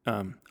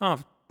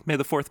 May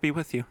the 4th be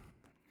with you.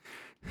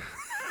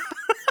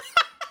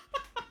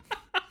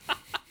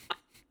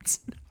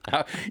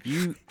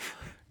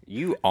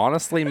 You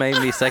honestly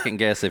made me second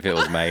guess if it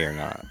was May or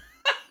not.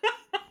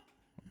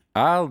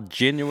 I'll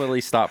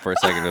genuinely stop for a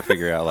second to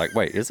figure out, like,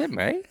 wait, is it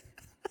May?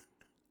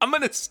 I'm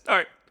going to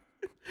start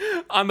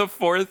on the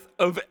 4th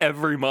of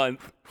every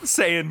month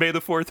saying, may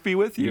the 4th be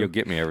with you. You'll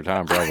get me every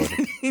time,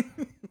 probably.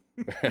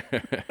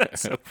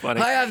 That's so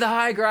funny. I have the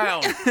high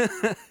ground.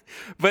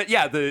 But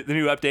yeah, the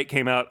new update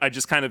came out. I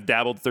just kind of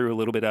dabbled through a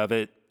little bit of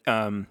it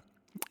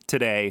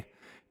today,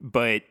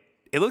 but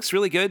it looks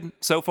really good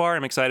so far.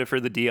 I'm excited for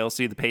the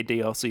DLC, the paid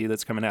DLC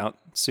that's coming out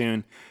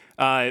soon.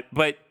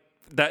 But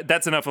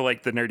that's enough of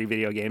like the nerdy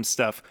video game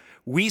stuff.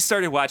 We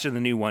started watching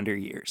the new Wonder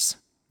Years.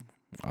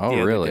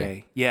 Oh, really?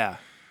 Day. Yeah.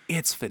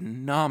 It's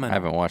phenomenal. I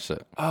haven't watched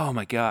it. Oh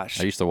my gosh.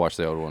 I used to watch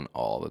the old one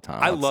all the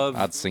time.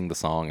 I'd sing the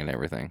song and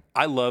everything.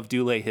 I love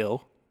Dule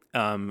Hill.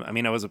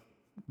 I was a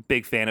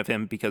big fan of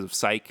him because of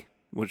Psych,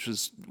 which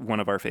is one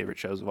of our favorite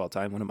shows of all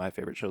time, one of my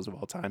favorite shows of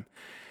all time.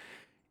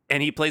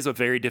 And he plays a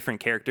very different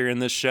character in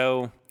this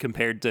show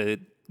compared to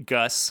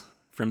Gus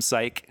from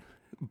Psych,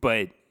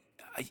 but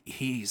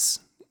he's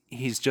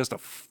just a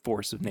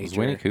force of nature. Was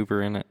Winnie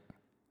Cooper in it?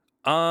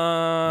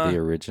 The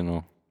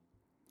original.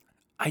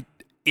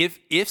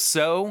 If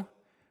so,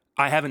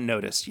 I haven't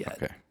noticed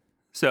yet. Okay.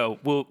 So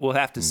we'll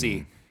have to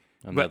see.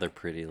 Another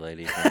pretty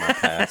lady from my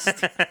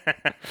past.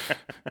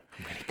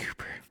 Winnie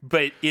Cooper.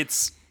 But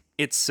it's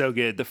so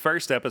good. The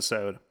first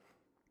episode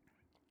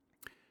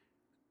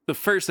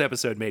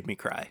made me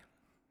cry.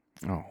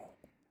 Oh.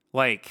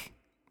 Like,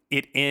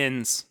 it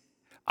ends.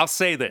 I'll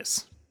say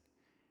this.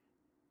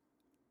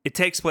 It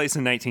takes place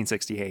in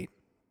 1968.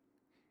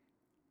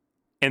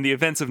 And the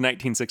events of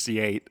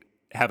 1968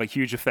 have a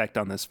huge effect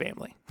on this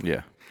family.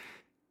 Yeah.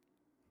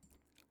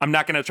 I'm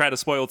not going to try to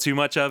spoil too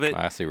much of it,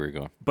 I see where you're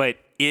going. but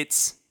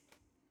it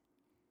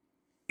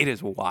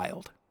is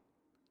wild.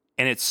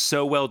 And it's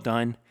so well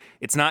done.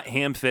 It's not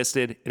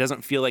ham-fisted. It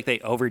doesn't feel like they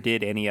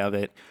overdid any of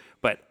it,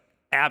 but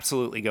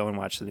absolutely go and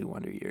watch The New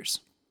Wonder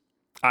Years.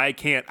 I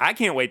can't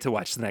wait to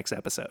watch the next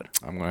episode.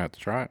 I'm going to have to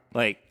try it.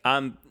 Like,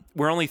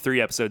 we're only 3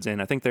 episodes in.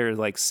 I think there are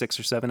like 6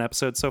 or 7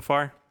 episodes so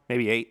far,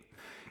 maybe 8.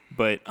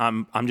 But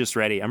I'm just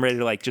ready. I'm ready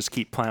to like just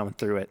keep plowing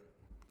through it.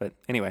 But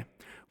anyway,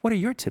 what are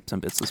your tips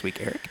and bits this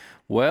week, Eric?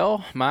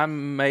 Well,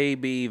 mine may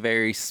be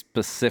very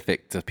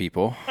specific to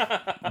people,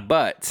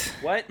 but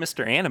What,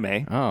 Mr.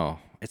 Anime? oh,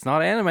 it's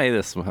not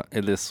anime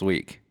this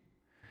week.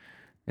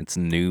 It's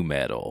new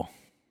metal.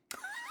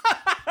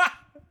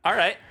 All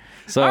right.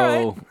 So,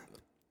 All right.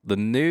 the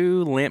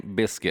new Limp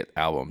Bizkit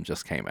album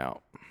just came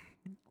out,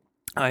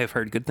 I have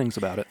heard good things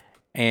about it.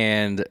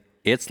 and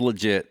it's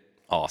legit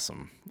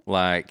awesome.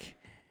 Like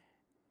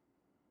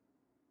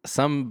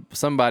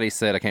somebody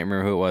said, I can't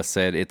remember who it was,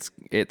 said it's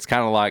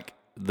kind of like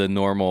the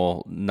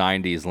normal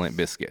 90s Limp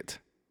Bizkit.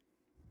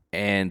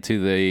 And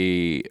to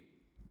the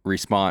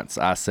response,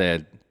 I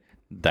said,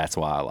 that's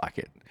why I like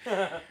it.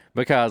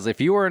 Because if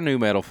you were a new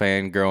metal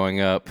fan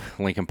growing up,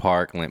 Linkin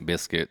Park, Limp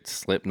Bizkit,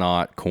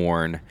 Slipknot,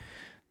 Korn,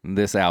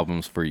 this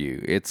album's for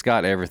you. It's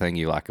got everything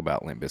you like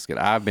about Limp Bizkit.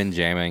 I've been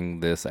jamming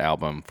this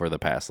album for the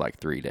past like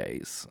 3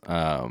 days.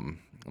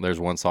 There's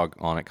one song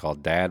on it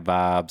called Dad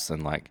Vibes,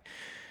 and like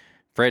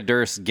Fred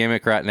Durst's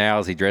gimmick right now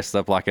is he dresses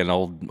up like an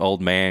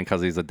old man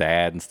because he's a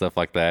dad and stuff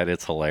like that.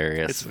 It's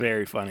hilarious. It's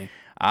very funny.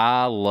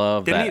 I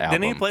love that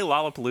album. Didn't he play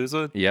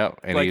Lollapalooza? Yep,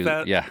 and like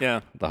that?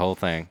 Yeah, the whole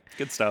thing.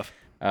 Good stuff.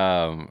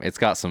 It's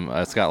got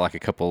like a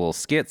couple little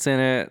skits in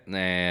it,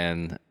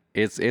 and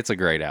it's a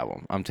great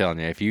album. I'm telling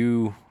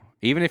you,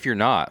 even if you're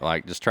not,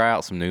 like, just try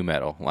out some new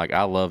metal. Like,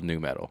 I love new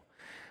metal.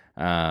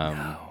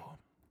 No.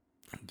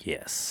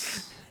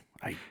 Yes,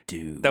 I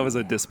do. That was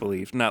a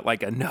disbelief, not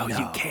like a no,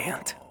 you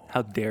can't.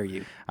 How dare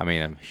you? I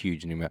mean, I'm a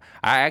huge new metal.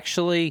 I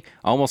actually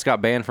almost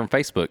got banned from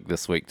Facebook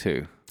this week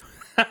too.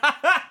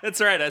 That's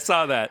right. I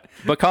saw that.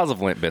 Because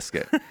of Limp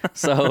Bizkit.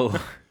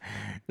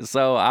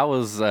 So I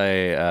was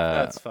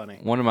That's funny.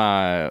 one of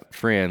my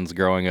friends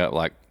growing up,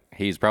 like,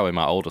 he's probably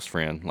my oldest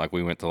friend. Like,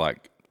 we went to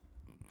like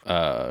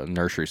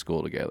nursery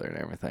school together and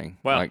everything.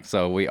 Wow. Like,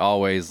 so we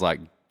always like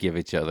give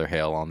each other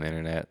hell on the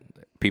internet.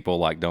 People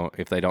like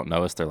if they don't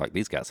know us, they're like,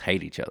 these guys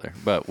hate each other,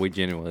 but we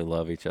genuinely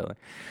love each other.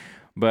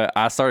 But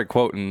I started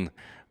quoting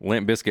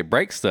Limp Bizkit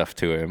break stuff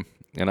to him,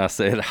 and I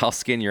said, I'll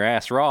skin your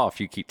ass raw if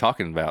you keep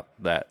talking about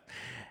that.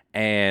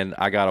 And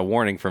I got a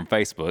warning from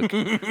Facebook.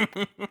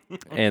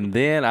 And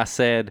then I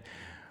said,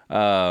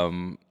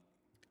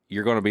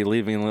 you're going to be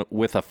leaving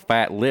with a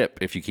fat lip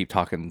if you keep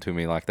talking to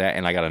me like that.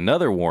 And I got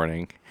another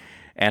warning.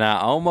 And I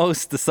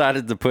almost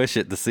decided to push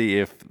it to see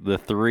if the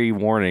 3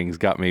 warnings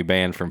got me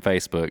banned from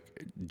Facebook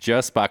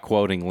just by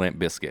quoting Limp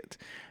Bizkit.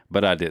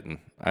 But I didn't.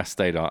 I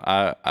stayed on.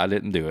 I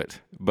didn't do it.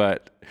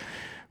 But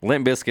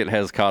Limp Bizkit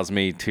has caused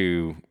me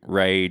to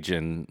rage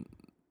and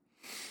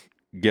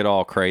get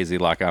all crazy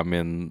like I'm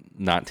in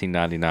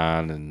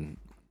 1999, and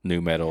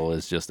new metal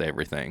is just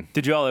everything.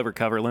 Did you all ever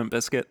cover Limp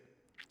Bizkit?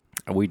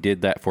 We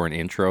did that for an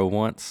intro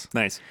once.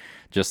 Nice.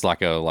 Just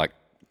like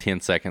 10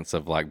 seconds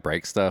of like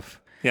break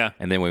stuff. Yeah.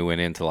 And then we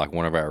went into like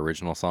one of our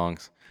original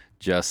songs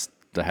just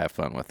to have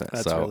fun with it.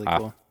 That's so really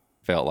cool.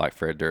 I felt like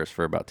Fred Durst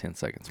for about 10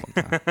 seconds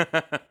one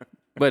time.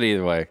 But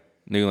either way,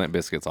 new Limp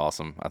Bizkit's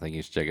awesome. I think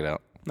you should check it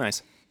out.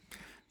 Nice.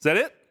 Is that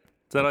it?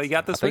 Is that all you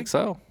got this I week? think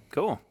so.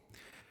 Cool.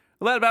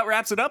 Well, that about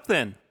wraps it up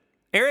then.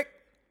 Eric,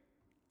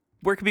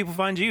 where can people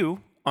find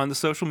you on the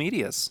social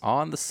medias?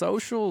 On the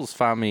socials,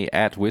 find me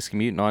at Whiskey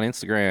Mutant on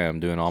Instagram,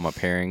 doing all my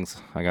pairings.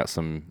 I got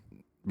some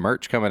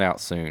merch coming out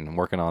soon. I'm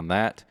working on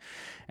that.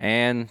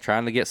 And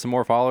trying to get some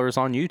more followers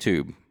on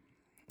YouTube.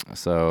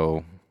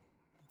 So,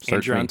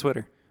 And you're on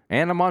Twitter.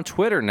 And I'm on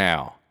Twitter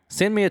now.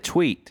 Send me a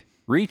tweet.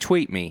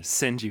 Retweet me.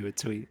 Send you a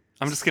tweet.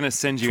 I'm just going to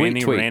send you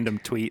Tweet. random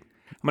tweet.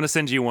 I'm going to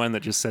send you one that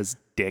just says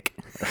dick.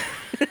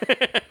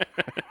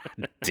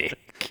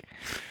 Dick.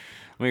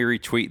 Let me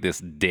retweet this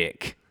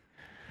dick.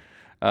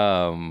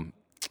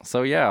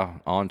 So yeah,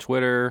 on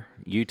Twitter,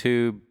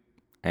 YouTube,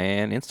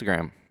 and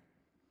Instagram.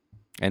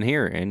 And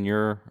here in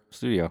your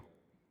studio.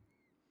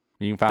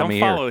 You can find me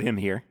Don't here. follow him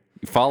here.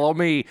 Follow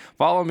me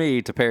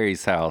to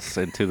Perry's house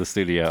and to the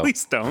studio.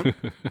 Please don't.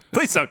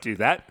 Please don't do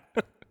that.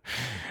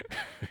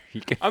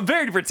 I'm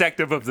very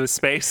protective of this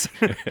space.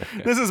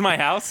 This is my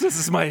house. This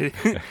is my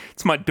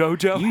it's my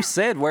dojo. You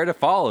said where to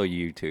follow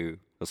you to,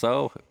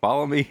 so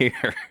follow me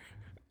here.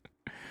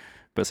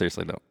 But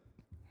seriously, don't.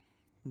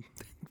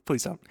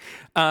 Please don't.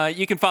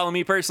 You can follow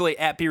me personally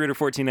at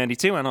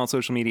PRitter1492 on all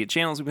social media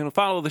channels. You can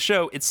follow the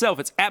show itself.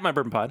 It's at My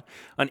Bourbon Pod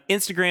on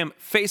Instagram,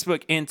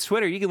 Facebook, and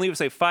Twitter. You can leave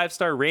us a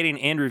 5-star rating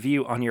and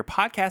review on your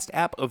podcast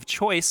app of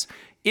choice,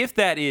 if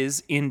that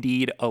is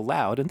indeed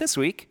allowed. And this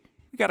week,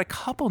 we got a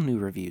couple new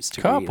reviews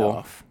to read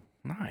off.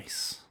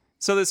 Nice.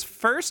 So this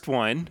first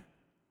one,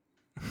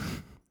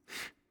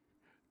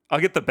 I'll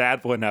get the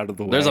bad one out of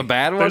the way. There's a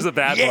bad one? There's a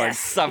bad one.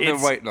 Yes, I've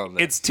been waiting on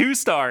that. It's 2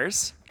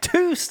 stars.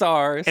 2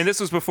 stars. And this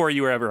was before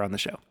you were ever on the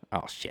show.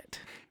 Oh, shit.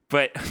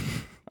 But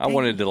I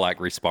wanted to,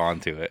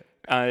 respond to it.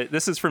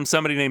 This is from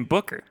somebody named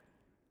Booker.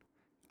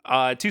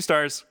 2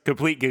 stars,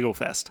 complete giggle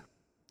fest.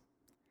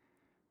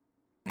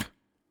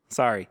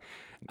 Sorry.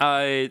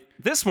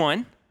 This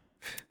one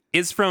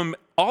is from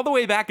all the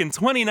way back in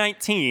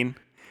 2019,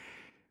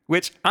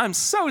 which I'm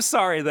so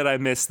sorry that I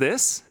missed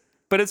this,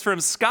 but it's from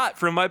Scott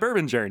from My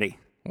Bourbon Journey.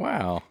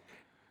 Wow.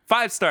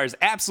 5 stars.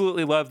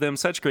 Absolutely love them.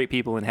 Such great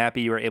people and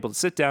happy you were able to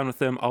sit down with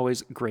them.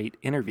 Always great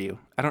interview.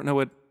 I don't know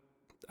what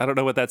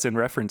that's in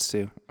reference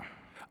to.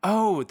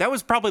 Oh, that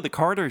was probably the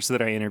Carters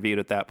that I interviewed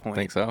at that point.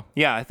 Think so?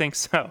 Yeah, I think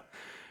so.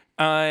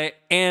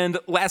 And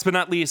last but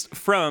not least,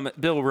 from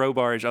Bill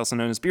Robarge, also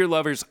known as Beer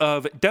Lovers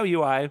of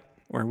WI,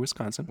 or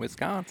Wisconsin.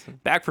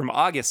 Back from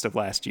August of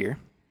last year.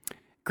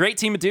 Great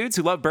team of dudes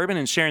who love bourbon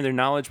and sharing their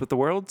knowledge with the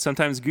world.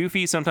 Sometimes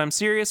goofy, sometimes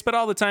serious, but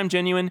all the time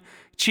genuine.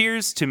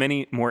 Cheers to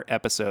many more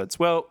episodes.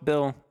 Well,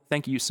 Bill,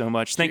 thank you so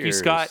much. Thank you,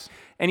 Scott.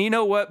 And you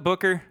know what,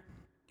 Booker?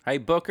 Hey,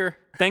 Booker.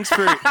 Thanks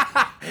for...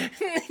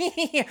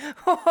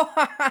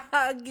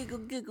 Giggle,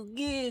 giggle,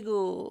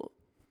 giggle.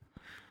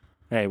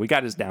 Hey, we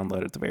got his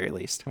download at the very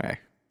least. Hey,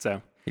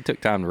 So... he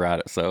took time to write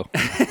it, so.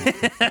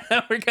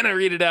 We're going to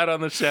read it out on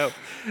the show.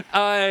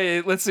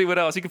 Let's see what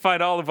else. You can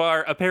find all of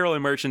our apparel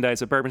and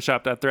merchandise at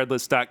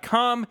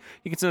bourbonshop.threadless.com.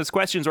 You can send us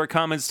questions or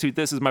comments to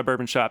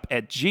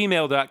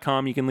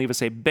thisismybourbonshop@gmail.com. You can leave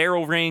us a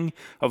barrel ring,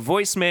 a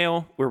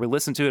voicemail, where we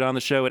listen to it on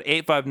the show at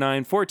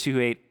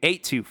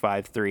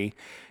 859-428-8253.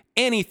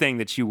 Anything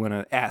that you want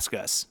to ask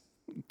us,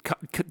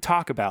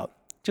 talk about,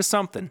 just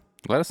something.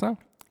 Let us know.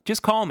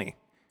 Just call me.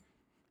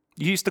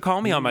 You used to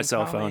call me on my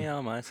cell phone. Me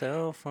on my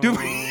cell phone.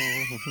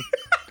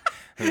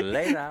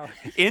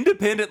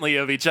 Independently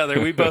of each other,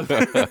 we both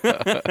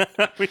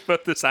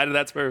decided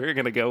that's where we're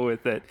going to go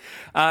with it.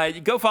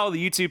 Go follow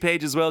the YouTube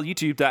page as well,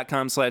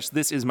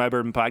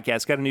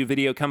 youtube.com/thisismybourbonpodcast. Got a new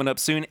video coming up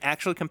soon,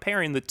 actually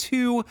comparing the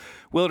 2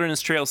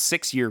 Wilderness Trail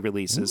 6-year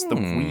releases, the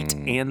wheat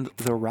and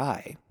the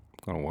rye.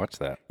 I'm going to watch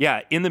that.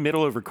 Yeah, in the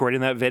middle of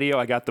recording that video,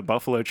 I got the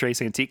Buffalo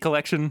Trace Antique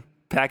Collection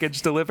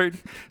package delivered.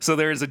 So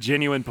there is a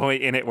genuine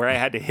point in it where I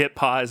had to hit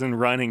pause and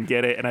run and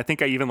get it. And I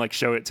think I even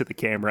show it to the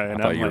camera.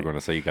 And I thought you were going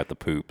to say you got the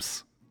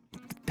poops.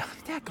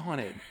 Daggone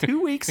it.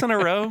 2 weeks in a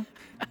row?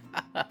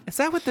 Is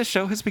that what this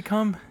show has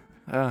become?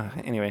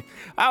 Anyway,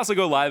 I also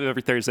go live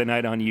every Thursday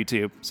night on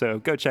YouTube. So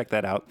go check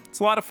that out. It's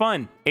a lot of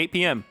fun. 8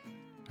 p.m.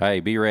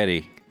 Hey, be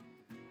ready.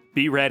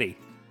 Be ready.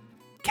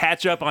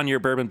 Catch up on your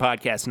bourbon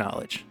podcast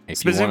knowledge.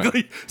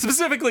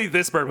 Specifically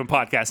this bourbon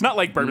podcast, not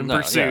like Bourbon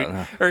Pursuit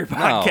or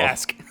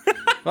podcast.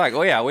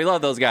 We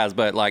love those guys,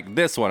 but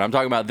this one, I'm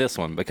talking about this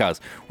one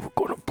because we're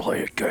going to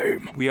play a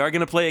game. We are going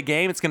to play a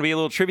game. It's going to be a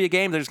little trivia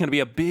game. There's going to be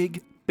a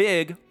big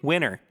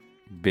winner.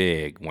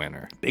 Big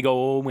winner. Big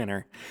old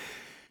winner.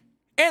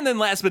 And then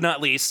last but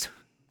not least,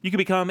 you can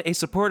become a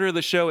supporter of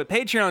the show at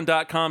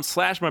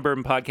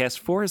patreon.com/mybourbonpodcast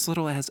for as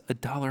little as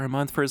 $1 a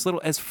month. For as little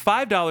as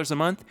 $5 a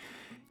month,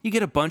 you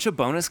get a bunch of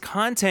bonus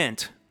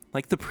content,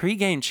 like the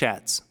pregame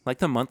chats, like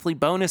the monthly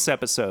bonus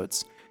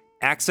episodes,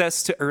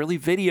 access to early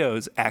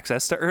videos,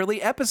 access to early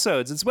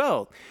episodes as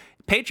well.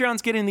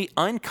 Patreon's getting the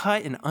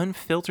uncut and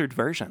unfiltered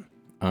version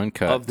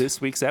of this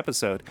week's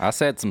episode. I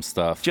said some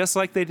stuff. Just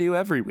like they do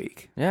every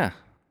week. Yeah.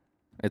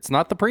 It's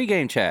not the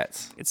pregame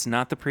chats. It's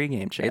not the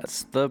pregame chats.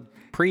 It's the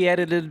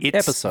pre-edited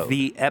episode. It's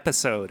the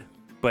episode,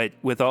 but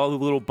with all the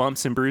little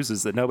bumps and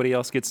bruises that nobody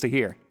else gets to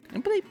hear.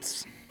 And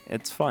bleeps.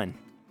 It's fun.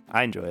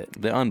 I enjoy it.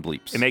 The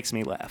unbleeps. It makes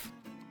me laugh.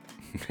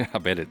 I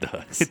bet it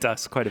does. It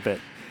does quite a bit.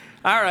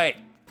 All right.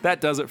 That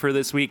does it for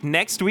this week.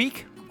 Next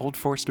week, Old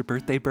Forester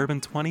Birthday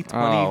Bourbon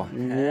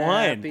 2021.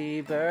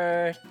 Happy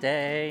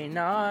birthday.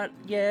 Not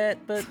yet,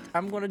 but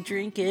I'm going to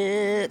drink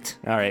it.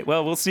 All right.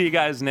 Well, we'll see you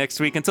guys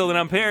next week. Until then,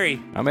 I'm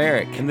Perry. I'm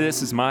Eric. And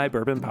this is My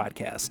Bourbon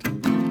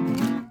Podcast.